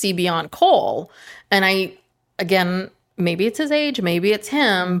can't see beyond Cole. And again, maybe it's his age, maybe it's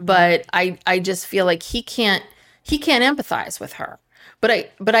him, but I just feel like he can't empathize with her.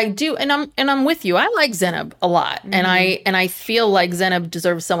 But I do, and I'm with you. I like Zenab a lot. And I feel like Zenab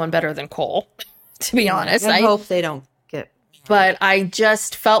deserves someone better than Cole, to be honest. I hope they don't get. But I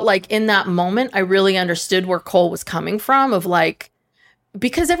just felt like in that moment, I really understood where Cole was coming from of like,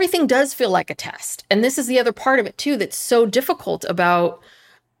 because everything does feel like a test. And this is the other part of it too, that's so difficult about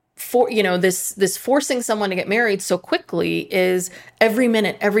this forcing someone to get married so quickly is every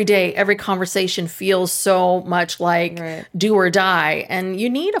minute, every day, every conversation feels so much like do or die. And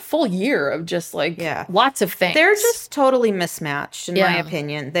you need a full year of just like lots of things. They're just totally mismatched in my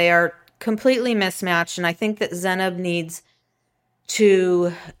opinion. They are completely mismatched. And I think that Zenab needs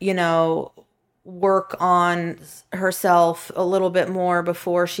to, work on herself a little bit more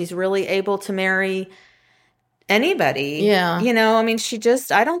before she's really able to marry anybody. Yeah. I mean,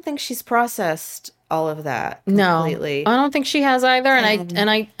 I don't think she's processed all of that completely. No, I don't think she has either. And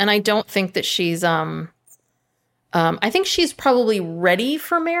I don't think that she's, I think she's probably ready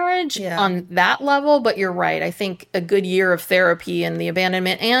for marriage on that level, but you're right. I think a good year of therapy and the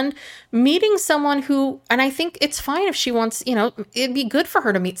abandonment and meeting someone who, and I think it's fine if she wants, it'd be good for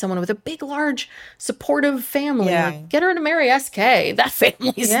her to meet someone with a big, large, supportive family. Yeah. Like, get her to marry SK. That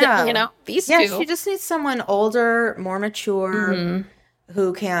family's, these two. Yeah, she just needs someone older, more mature,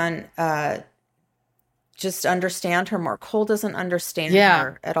 who can just understand her more. Cole doesn't understand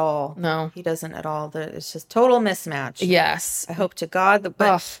her at all. No. He doesn't at all. It's just total mismatch. Yes. I hope to God that.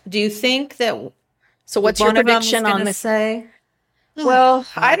 But do you think that? So what's your prediction on this? Say? Well,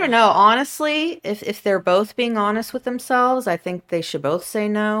 I don't know. Honestly, if they're both being honest with themselves, I think they should both say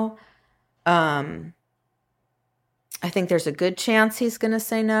no. I think there's a good chance he's going to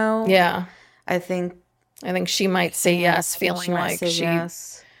say no. Yeah. I think she might say yes, feeling like she.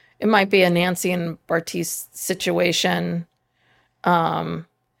 Yes. It might be a Nancy and Bartise situation.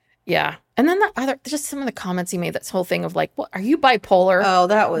 Yeah. And then just some of the comments he made, this whole thing of like, what, are you bipolar? Oh,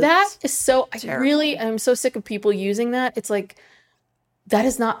 that is so, I'm so sick of people using that. It's like, that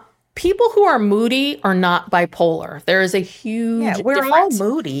is not, people who are moody are not bipolar. There is a huge we're difference. all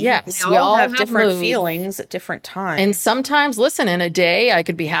moody. Yes. We all have different feelings at different times. And sometimes, listen, in a day, I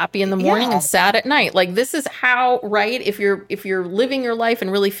could be happy in the morning and sad at night. Like, this is how, right? If you're living your life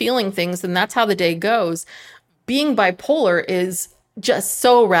and really feeling things, then that's how the day goes. Being bipolar is just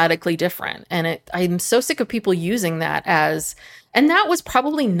so radically different. And I'm so sick of people using that as, and that was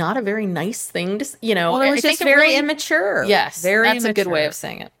probably not a very nice thing to, Well, it was just very immature. Yes. Very that's immature. a good way of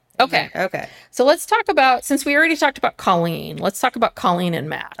saying it. Okay. Okay. So let's talk about, since we already talked about Colleen, let's talk about Colleen and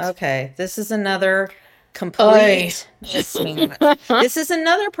Matt. Okay. This is another complete mismatch. This is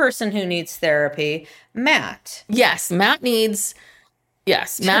another person who needs therapy. Matt. Yes. Matt needs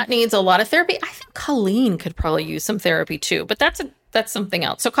a lot of therapy. I think Colleen could probably use some therapy too, but that's something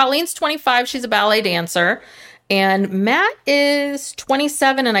else. So Colleen's 25. She's a ballet dancer. And Matt is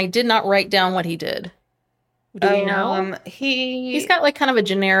 27, and I did not write down what he did. Do you know? He's got like kind of a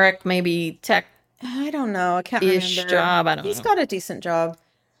generic, maybe tech. I don't know. I can't remember. Job. I don't know. He's got a decent job.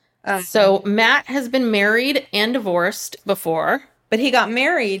 So Matt has been married and divorced before. But he got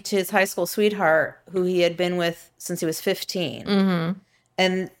married to his high school sweetheart, who he had been with since he was 15. Mm-hmm.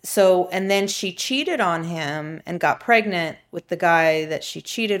 And then she cheated on him and got pregnant with the guy that she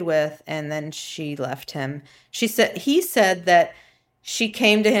cheated with, and then she left him. He said that she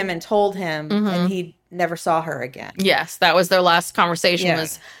came to him and told him, and he never saw her again. Yes, that was their last conversation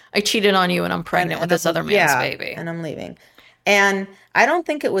was, I cheated on you and I'm pregnant with this other man's baby. And I'm leaving. And I don't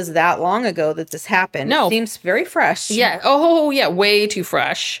think it was that long ago that this happened. No. It seems very fresh. Yeah. Oh, yeah. Way too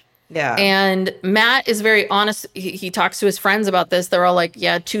fresh. Yeah. And Matt is very honest. He talks to his friends about this. They're all like,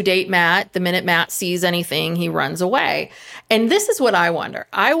 yeah, to date Matt. The minute Matt sees anything, he runs away. And this is what I wonder.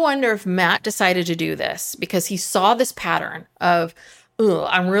 I wonder if Matt decided to do this because he saw this pattern of,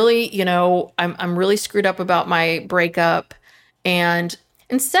 I'm really, I'm really screwed up about my breakup. And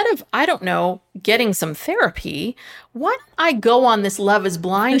instead of, I don't know, getting some therapy, why don't I go on this Love is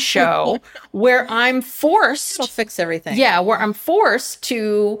Blind show where I'm forced. It'll fix everything. Yeah, where I'm forced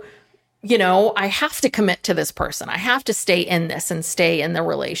to, I have to commit to this person. I have to stay in this and stay in the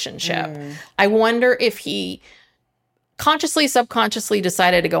relationship. I wonder if he consciously, subconsciously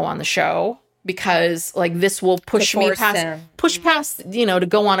decided to go on the show because like this will push me past, to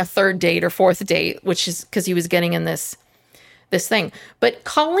go on a third date or fourth date, which is because he was getting in this this thing. But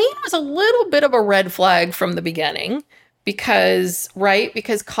Colleen was a little bit of a red flag from the beginning because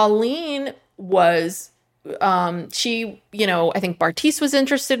Colleen was, she, you know, I think Bartise was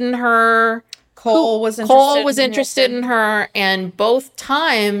interested in her. Cole was interested in her. And both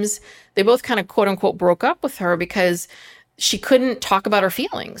times they both kind of quote unquote broke up with her because she couldn't talk about her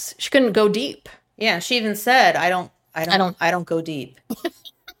feelings. She couldn't go deep. Yeah. She even said, I don't go deep.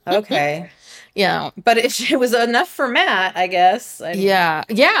 Okay. Yeah. But it was enough for Matt, I guess. Yeah.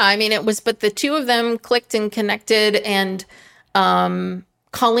 I mean, it was, but the two of them clicked and connected. And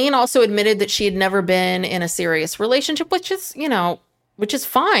Colleen also admitted that she had never been in a serious relationship, which is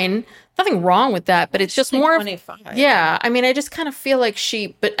fine. Nothing wrong with that. But it's just more 25. Yeah. I mean, I just kind of feel like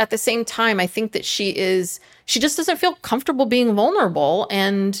but at the same time, I think that she just doesn't feel comfortable being vulnerable.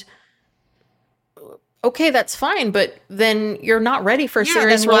 And okay, that's fine, but then you're not ready for a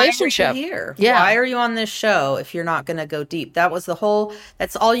serious relationship. Why are you on this show if you're not going to go deep? That's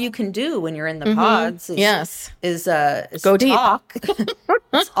all you can do when you're in the pods. Is go deep. Talk.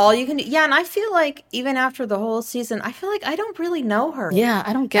 That's all you can do. Yeah, and I feel like even after the whole season, I feel like I don't really know her. Yeah,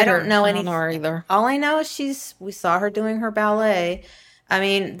 I don't get her. I don't know anything. I don't know her either. All I know is we saw her doing her ballet. I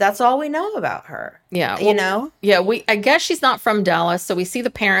mean, that's all we know about her. Yeah. Well, you know? Yeah, I guess she's not from Dallas, so we see the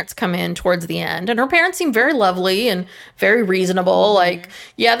parents come in towards the end, and her parents seem very lovely and very reasonable. Mm-hmm. Like,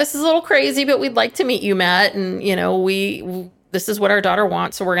 yeah, this is a little crazy, but we'd like to meet you, Matt, and, you know, this is what our daughter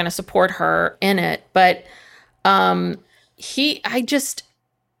wants, so we're going to support her in it. But we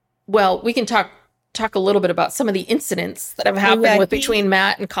can talk a little bit about some of the incidents that have happened between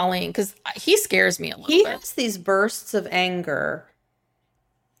Matt and Colleen, because he scares me a little bit. He has these bursts of anger.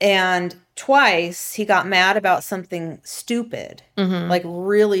 And twice he got mad about something stupid, like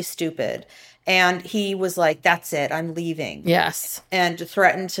really stupid. And he was like, that's it, I'm leaving. Yes. And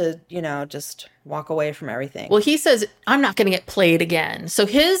threatened to, you know, just walk away from everything. Well, he says, I'm not going to get played again. So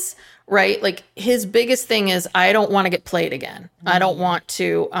his biggest thing is, I don't want to get played again. I don't want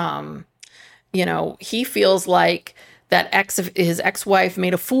to, he feels like his ex-wife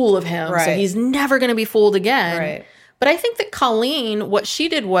made a fool of him. Right. So he's never going to be fooled again. Right. But I think that Colleen, what she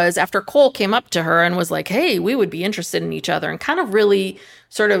did was, after Cole came up to her and was like, hey, we would be interested in each other, and kind of really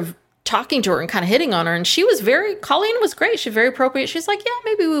sort of talking to her and kind of hitting on her. And Colleen was great. She's very appropriate. She's like, yeah,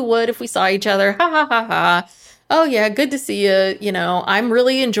 maybe we would if we saw each other. Ha, ha, ha, ha. Oh, yeah, good to see you. You know, I'm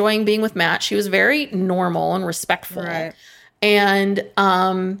really enjoying being with Matt. She was very normal and respectful. Right. And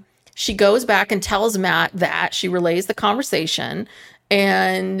she goes back and tells Matt that. She relays the conversation.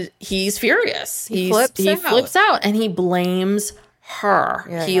 And he's furious. He flips out and he blames her.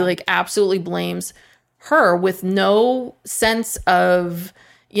 Yeah, he absolutely blames her with no sense of,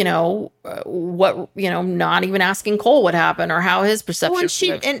 not even asking Cole what happened or how his perception. Well,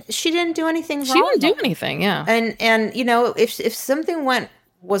 she didn't do anything wrong. She didn't do anything. Yeah. And you know, if something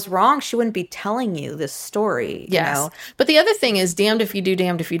was wrong, she wouldn't be telling you this story. Yes. You know? But the other thing is, damned if you do,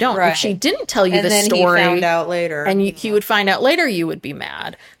 damned if you don't. Right. If she didn't tell you this story, he found out later, and he would find out later, you would be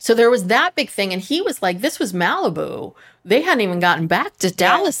mad. So there was that big thing, and he was like, this was Malibu. They hadn't even gotten back to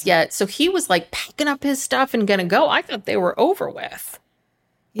Dallas yet. So he was like packing up his stuff and gonna go. I thought they were over with.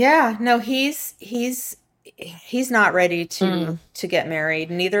 Yeah, no, he's not ready to get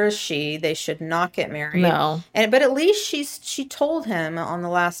married. Neither is she. They should not get married. No. But at least she told him on the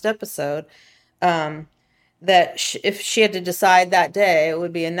last episode that if she had to decide that day, it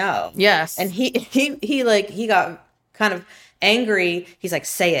would be a no. Yes. And he got kind of angry. He's like,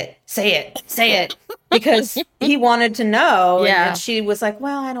 say it, because he wanted to know. Yeah. And she was like,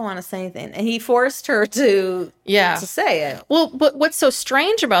 well, I don't want to say anything. And he forced her to say it. Well, but what's so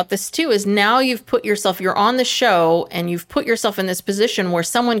strange about this too is now you're on the show and you've put yourself in this position where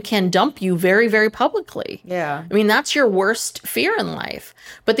someone can dump you very, very publicly. Yeah. I mean, that's your worst fear in life.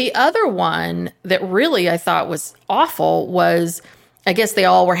 But the other one that really I thought was awful was, I guess they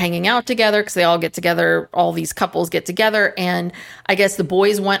all were hanging out together because they all get together. All these couples get together. And I guess the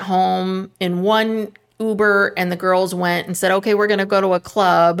boys went home in one Uber and the girls went and said, okay, we're going to go to a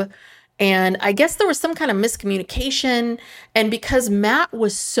club. And I guess there was some kind of miscommunication. And because Matt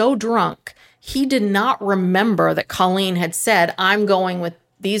was so drunk, he did not remember that Colleen had said, I'm going with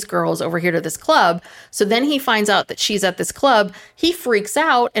these girls over here to this club. So then he finds out that she's at this club. He freaks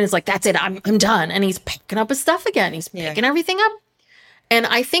out and is like, that's it. I'm done. And he's picking up his stuff again. He's picking everything up. And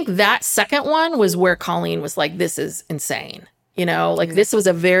I think that second one was where Colleen was like, this is insane. This was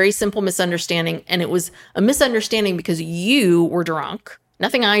a very simple misunderstanding. And it was a misunderstanding because you were drunk.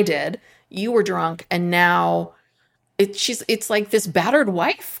 Nothing I did. You were drunk. And now it's like this battered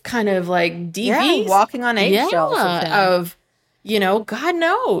wife kind of like DV. Walking on eggshells. God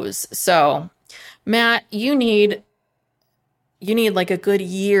knows. So, Matt, you need like a good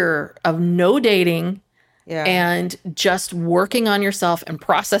year of no dating Yeah. and just working on yourself and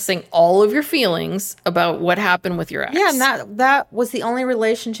processing all of your feelings about what happened with your ex. Yeah, and that was the only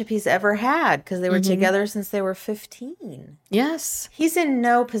relationship he's ever had because they were together since they were 15. Yes. He's in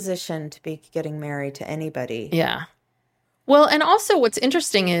no position to be getting married to anybody. Yeah. Well, and also what's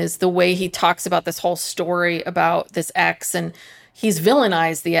interesting is the way he talks about this whole story about this ex, and he's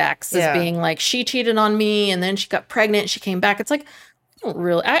villainized the ex as being like, she cheated on me and then she got pregnant, she came back. It's like, I don't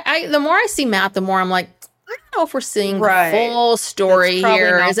really, the more I see Matt, the more I'm like, I don't know if we're seeing the full story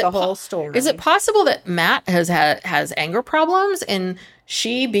here. Is it the whole story? Is it possible that Matt has anger problems and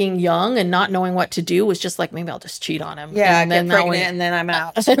she, being young and not knowing what to do, was just like, maybe I'll just cheat on him. Yeah, and get then pregnant and then I'm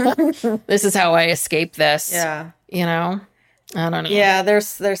out. This is how I escape this. Yeah. You know? I don't know. Yeah,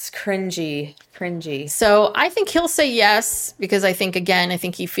 there's cringy. So I think he'll say yes because I think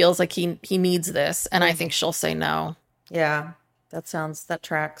he feels like he needs this, and I think she'll say no. Yeah, that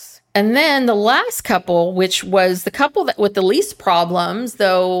tracks. And then the last couple, which was the couple that with the least problems,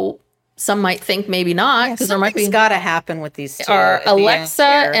 though some might think maybe not, because there might be got to happen with these two. Are Alexa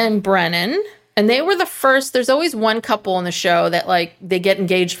and Brennan. And they were the first. There's always one couple in the show that like they get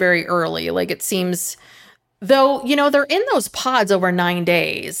engaged very early. Like it seems. Though, you know, they're in those pods over 9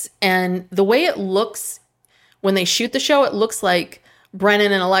 days. And the way it looks when they shoot the show, it looks like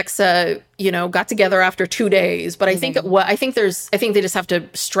Brennan and Alexa, you know, got together after 2 days. But I think I think they just have to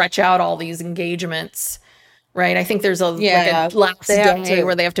stretch out all these engagements, right? I think there's a last day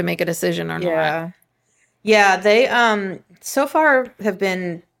where they have to make a decision or not. Yeah, they so far have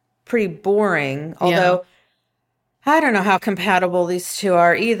been pretty boring. Although I don't know how compatible these two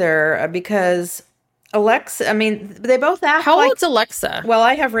are either, because Alexa, I mean, they both act How old's Alexa? Well,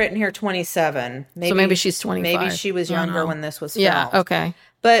 I have written here 27. So maybe she's 25. Maybe she was younger when this was filmed. Yeah, okay.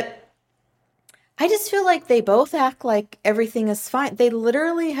 But I just feel like they both act like everything is fine. They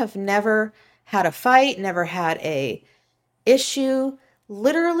literally have never had a fight, never had a issue,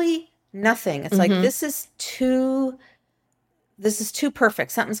 literally nothing. It's like, this is too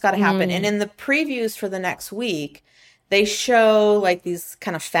perfect. Something's got to happen. And in the previews for the next week, they show like these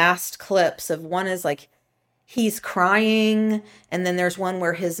kind of fast clips of one is like he's crying, and then there's one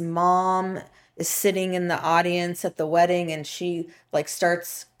where his mom is sitting in the audience at the wedding, and she like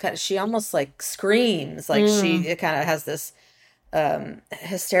she almost like screams, like it kind of has this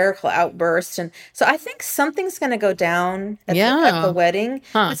hysterical outburst. And so I think something's going to go down at the wedding.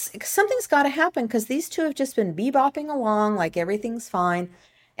 Something's got to happen because these two have just been bebopping along like everything's fine.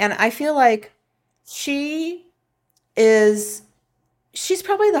 And I feel like she's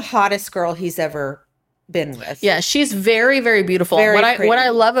probably the hottest girl he's ever been with. Yeah, she's very, very beautiful. What I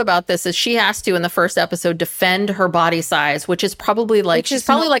love about this is she has to, in the first episode, defend her body size, which is probably like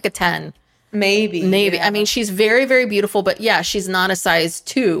like a 10. Maybe. Yeah. I mean, she's very, very beautiful, but yeah, she's not a size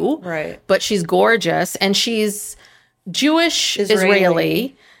 2. Right. But she's gorgeous, and she's Jewish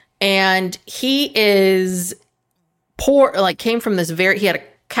Israeli, and he is poor, like came from this he had a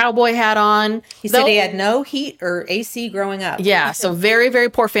cowboy hat on. He said he had no heat or AC growing up. Yeah, so very, very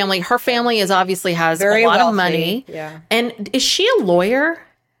poor family. Her family has very a lot of money. Yeah. And is she a lawyer?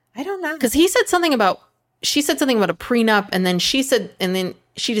 I don't know. Because she said something about a prenup, and then she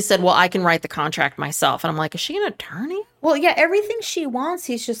just said, well, I can write the contract myself. And I'm like, is she an attorney? Well, yeah, everything she wants,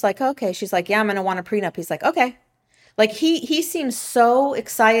 he's just like, okay. She's like, yeah, I'm going to want a prenup. He's like, okay. Like he seems so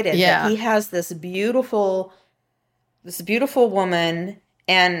excited that he has this beautiful woman.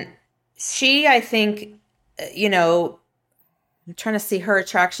 And she, I think, you know, I'm trying to see her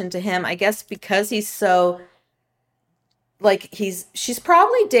attraction to him. I guess because he's so, like, she's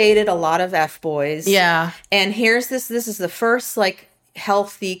probably dated a lot of F-boys. Yeah. And this is the first, like,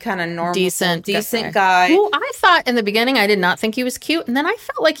 healthy, kind of normal, decent guy. Who I thought in the beginning, I did not think he was cute. And then I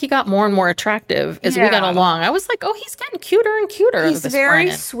felt like he got more and more attractive as we got along. I was like, oh, he's getting cuter and cuter. He's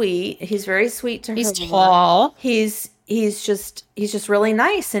very sweet. He's very sweet to her. He's tall. He's just really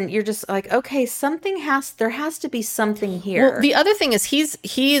nice, and you're just like, okay, there has to be something here. Well, the other thing is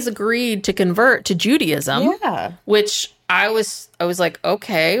he's agreed to convert to Judaism, which I was like,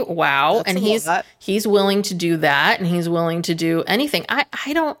 okay, wow. That's and he's willing to do that, and he's willing to do anything.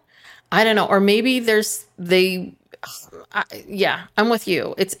 I don't know, or maybe I'm with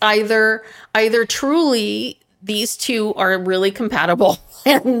you. It's either truly these two are really compatible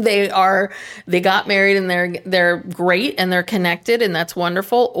and they got married and they're great and they're connected and that's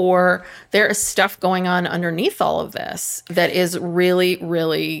wonderful, or there is stuff going on underneath all of this that is really,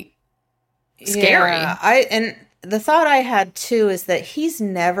 really scary. And the thought I had too is that he's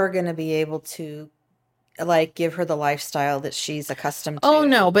never going to be able to like give her the lifestyle that she's accustomed to. Oh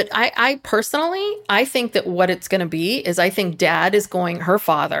no, but I personally, I think that what it's going to be is I think dad is going, her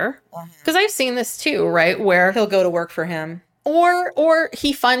father, because I've seen this too, right? Where He'll go to work for him. or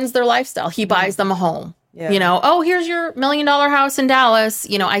he funds their lifestyle. He buys them a home. Yeah. You know, oh, here's your $1 million house in Dallas.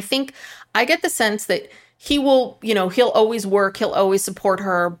 You know, I think I get the sense that he will, you know, he'll always work, he'll always support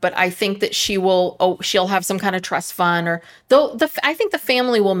her, but I think that she'll have some kind of trust fund, or I think the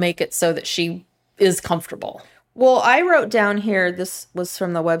family will make it so that she is comfortable. Well, I wrote down here, this was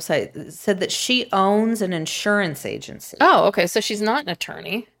from the website, it said that she owns an insurance agency. Oh, okay. So she's not an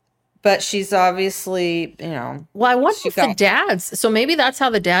attorney. But she's obviously, you know. Well, I wonder if the dad's. So maybe that's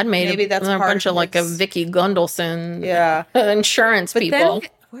how the dad made maybe that's a part bunch of like a Vicky Gundelson insurance people. Then,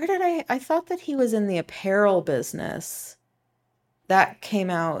 where did I thought that he was in the apparel business. That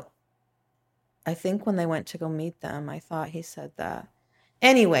came out, I think, when they went to go meet them. I thought he said that.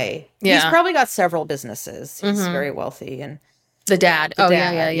 Anyway, he's probably got several businesses. He's very wealthy. And the dad.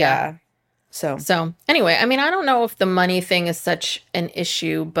 Yeah. So anyway, I mean, I don't know if the money thing is such an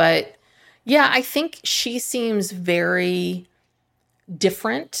issue, but yeah, I think she seems very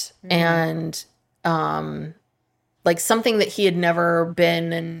different and like something that he had never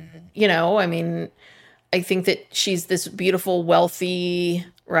been. And, you know, I mean, I think that she's this beautiful, wealthy,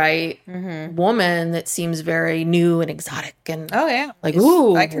 right, woman that seems very new and exotic. And like,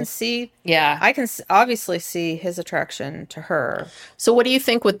 ooh. I can see. Yeah. I can obviously see his attraction to her. So what do you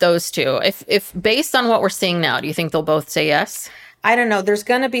think with those two? If based on what we're seeing now, do you think they'll both say yes? I don't know. There's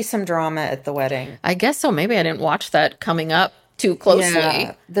going to be some drama at the wedding. I guess so. Maybe I didn't watch that coming up too closely.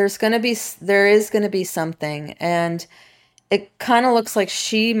 Yeah, there is going to be something. And it kind of looks like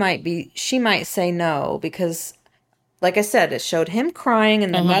she might say no, because like I said, it showed him crying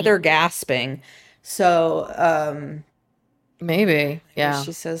and the mother gasping. So, maybe, yeah.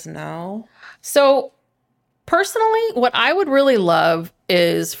 She says no. So, personally, what I would really love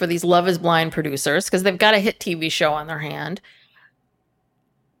is for these Love is Blind producers, because they've got a hit TV show on their hand.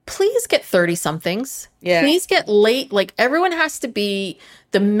 Please get 30-somethings. Yeah. Please get late. Like, everyone has to be,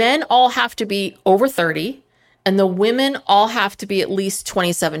 the men all have to be over 30, and the women all have to be at least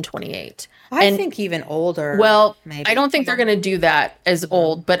 27, 28. I think even older. Well, maybe. I don't think they're going to do that as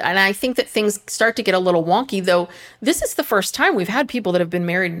old, and I think that things start to get a little wonky, though. This is the first time we've had people that have been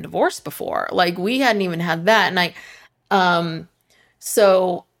married and divorced before. Like, we hadn't even had that. And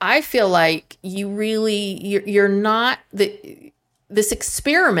so I feel like you're not, this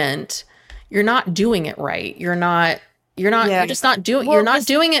experiment, you're not doing it right. You're just not doing, you're not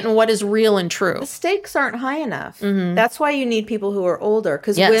doing it in what is real and true. The stakes aren't high enough. That's why you need people who are older,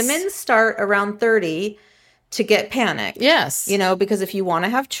 because women start around 30 to get panicked. Yes. You know, because if you want to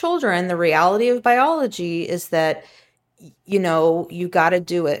have children, the reality of biology is that, you know, you got to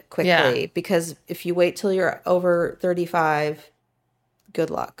do it quickly, because if you wait till you're over 35, good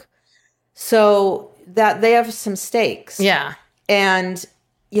luck. So that they have some stakes. Yeah. And,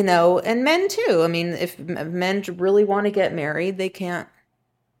 you know, and men too. I mean, if men really want to get married, they can't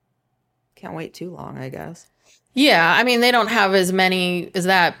wait too long, I guess. Yeah, I mean, they don't have as many as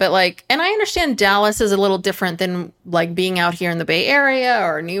that, but like, and I understand Dallas is a little different than like being out here in the Bay Area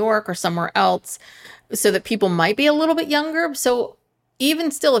or New York or somewhere else, so that people might be a little bit younger. So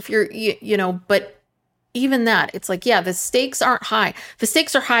even still, if you're, you know, but even that, it's like, yeah, the stakes aren't high. The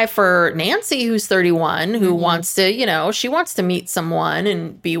stakes are high for Nancy, who's 31, who wants to, you know, she wants to meet someone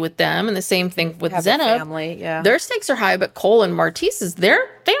and be with them. And the same thing with Zena. Family, yeah. Their stakes are high, but Cole and Bartise, they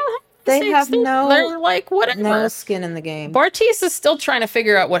don't have they're like, whatever. No skin in the game. Bartise is still trying to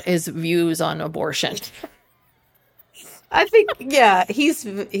figure out what his views on abortion. I think, yeah, he's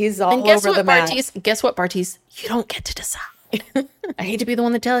all over the map. Guess what, Bartise? You don't get to decide. I hate to be the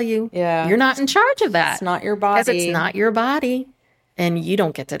one to tell you. Yeah. You're not in charge of that. It's not your body. Because it's not your body. And you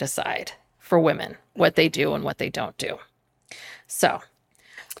don't get to decide for women what they do and what they don't do. So,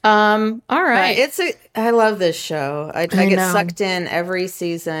 all right. I love this show. I get sucked in every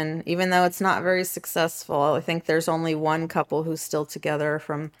season, even though it's not very successful. I think there's only one couple who's still together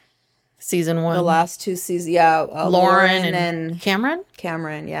from season 1. The last 2 seasons. Yeah. Lauren and Cameron?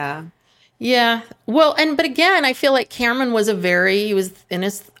 Cameron, yeah. Yeah. Well, but again, I feel like Cameron was he was in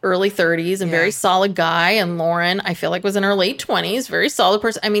his early 30s and very solid guy. And Lauren, I feel like was in her late 20s, very solid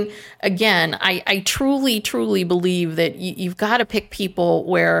person. I mean, again, I truly, truly believe that you've got to pick people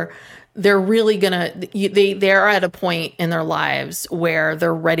where they're really they're at a point in their lives where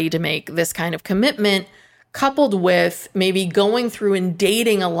they're ready to make this kind of commitment, coupled with maybe going through and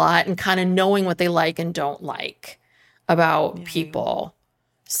dating a lot and kind of knowing what they like and don't like about people.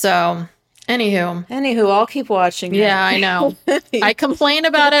 So Anywho, I'll keep watching. Yeah, I know. I complain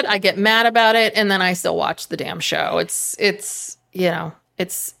about it. I get mad about it. And then I still watch the damn show. It's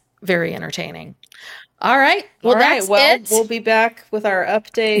very entertaining. All right. Well, that's it. We'll be back with our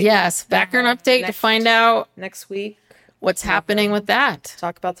update. Yes. Background update to find out next week what's happening with that.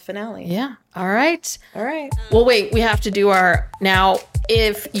 Talk about the finale. Yeah. All right. Well, wait, we have to do now,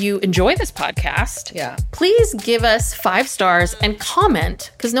 if you enjoy this podcast, please give us 5 stars and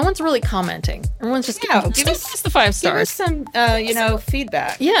comment, because no one's really commenting. Everyone's just give us the 5 stars. Give us some,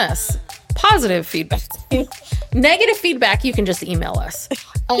 feedback. Yes. Positive feedback. Negative feedback, you can just email us.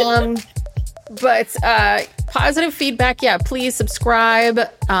 But positive feedback, please subscribe.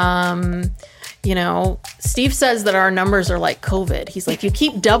 Steve says that our numbers are like COVID. He's like, you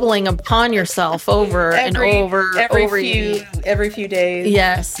keep doubling upon yourself over and over every few days.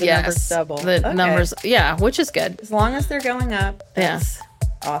 Yes, the numbers double. The numbers, which is good. As long as they're going up. Yes.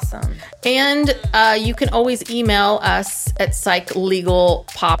 Awesome. And you can always email us at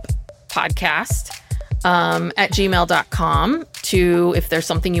psychlegalpoppodcast at gmail.com if there's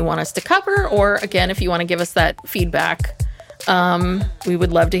something you want us to cover, or again, if you want to give us that feedback, we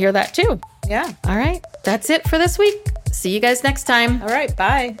would love to hear that too. Yeah. All right. That's it for this week. See you guys next time. All right.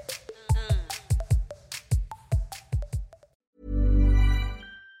 Bye.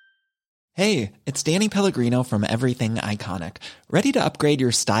 Hey, it's Danny Pellegrino from Everything Iconic. Ready to upgrade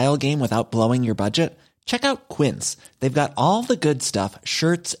your style game without blowing your budget? Check out Quince. They've got all the good stuff,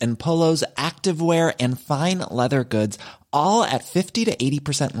 shirts and polos, activewear, and fine leather goods, all at 50 to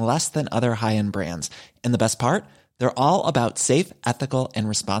 80% less than other high-end brands. And the best part? They're all about safe, ethical, and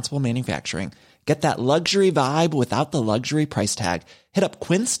responsible manufacturing. Get that luxury vibe without the luxury price tag. Hit up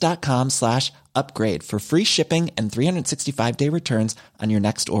quince.com/upgrade for free shipping and 365-day returns on your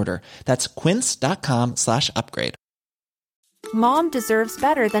next order. That's quince.com/upgrade. Mom deserves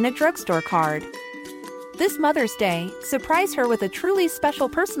better than a drugstore card. This Mother's Day, surprise her with a truly special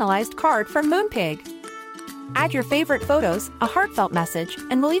personalized card from Moonpig. Add your favorite photos, a heartfelt message,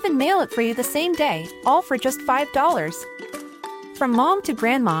 and we'll even mail it for you the same day, all for just $5. From mom to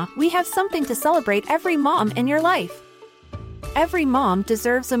grandma, we have something to celebrate every mom in your life. Every mom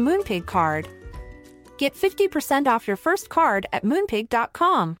deserves a Moonpig card. Get 50% off your first card at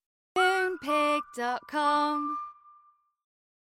Moonpig.com. Moonpig.com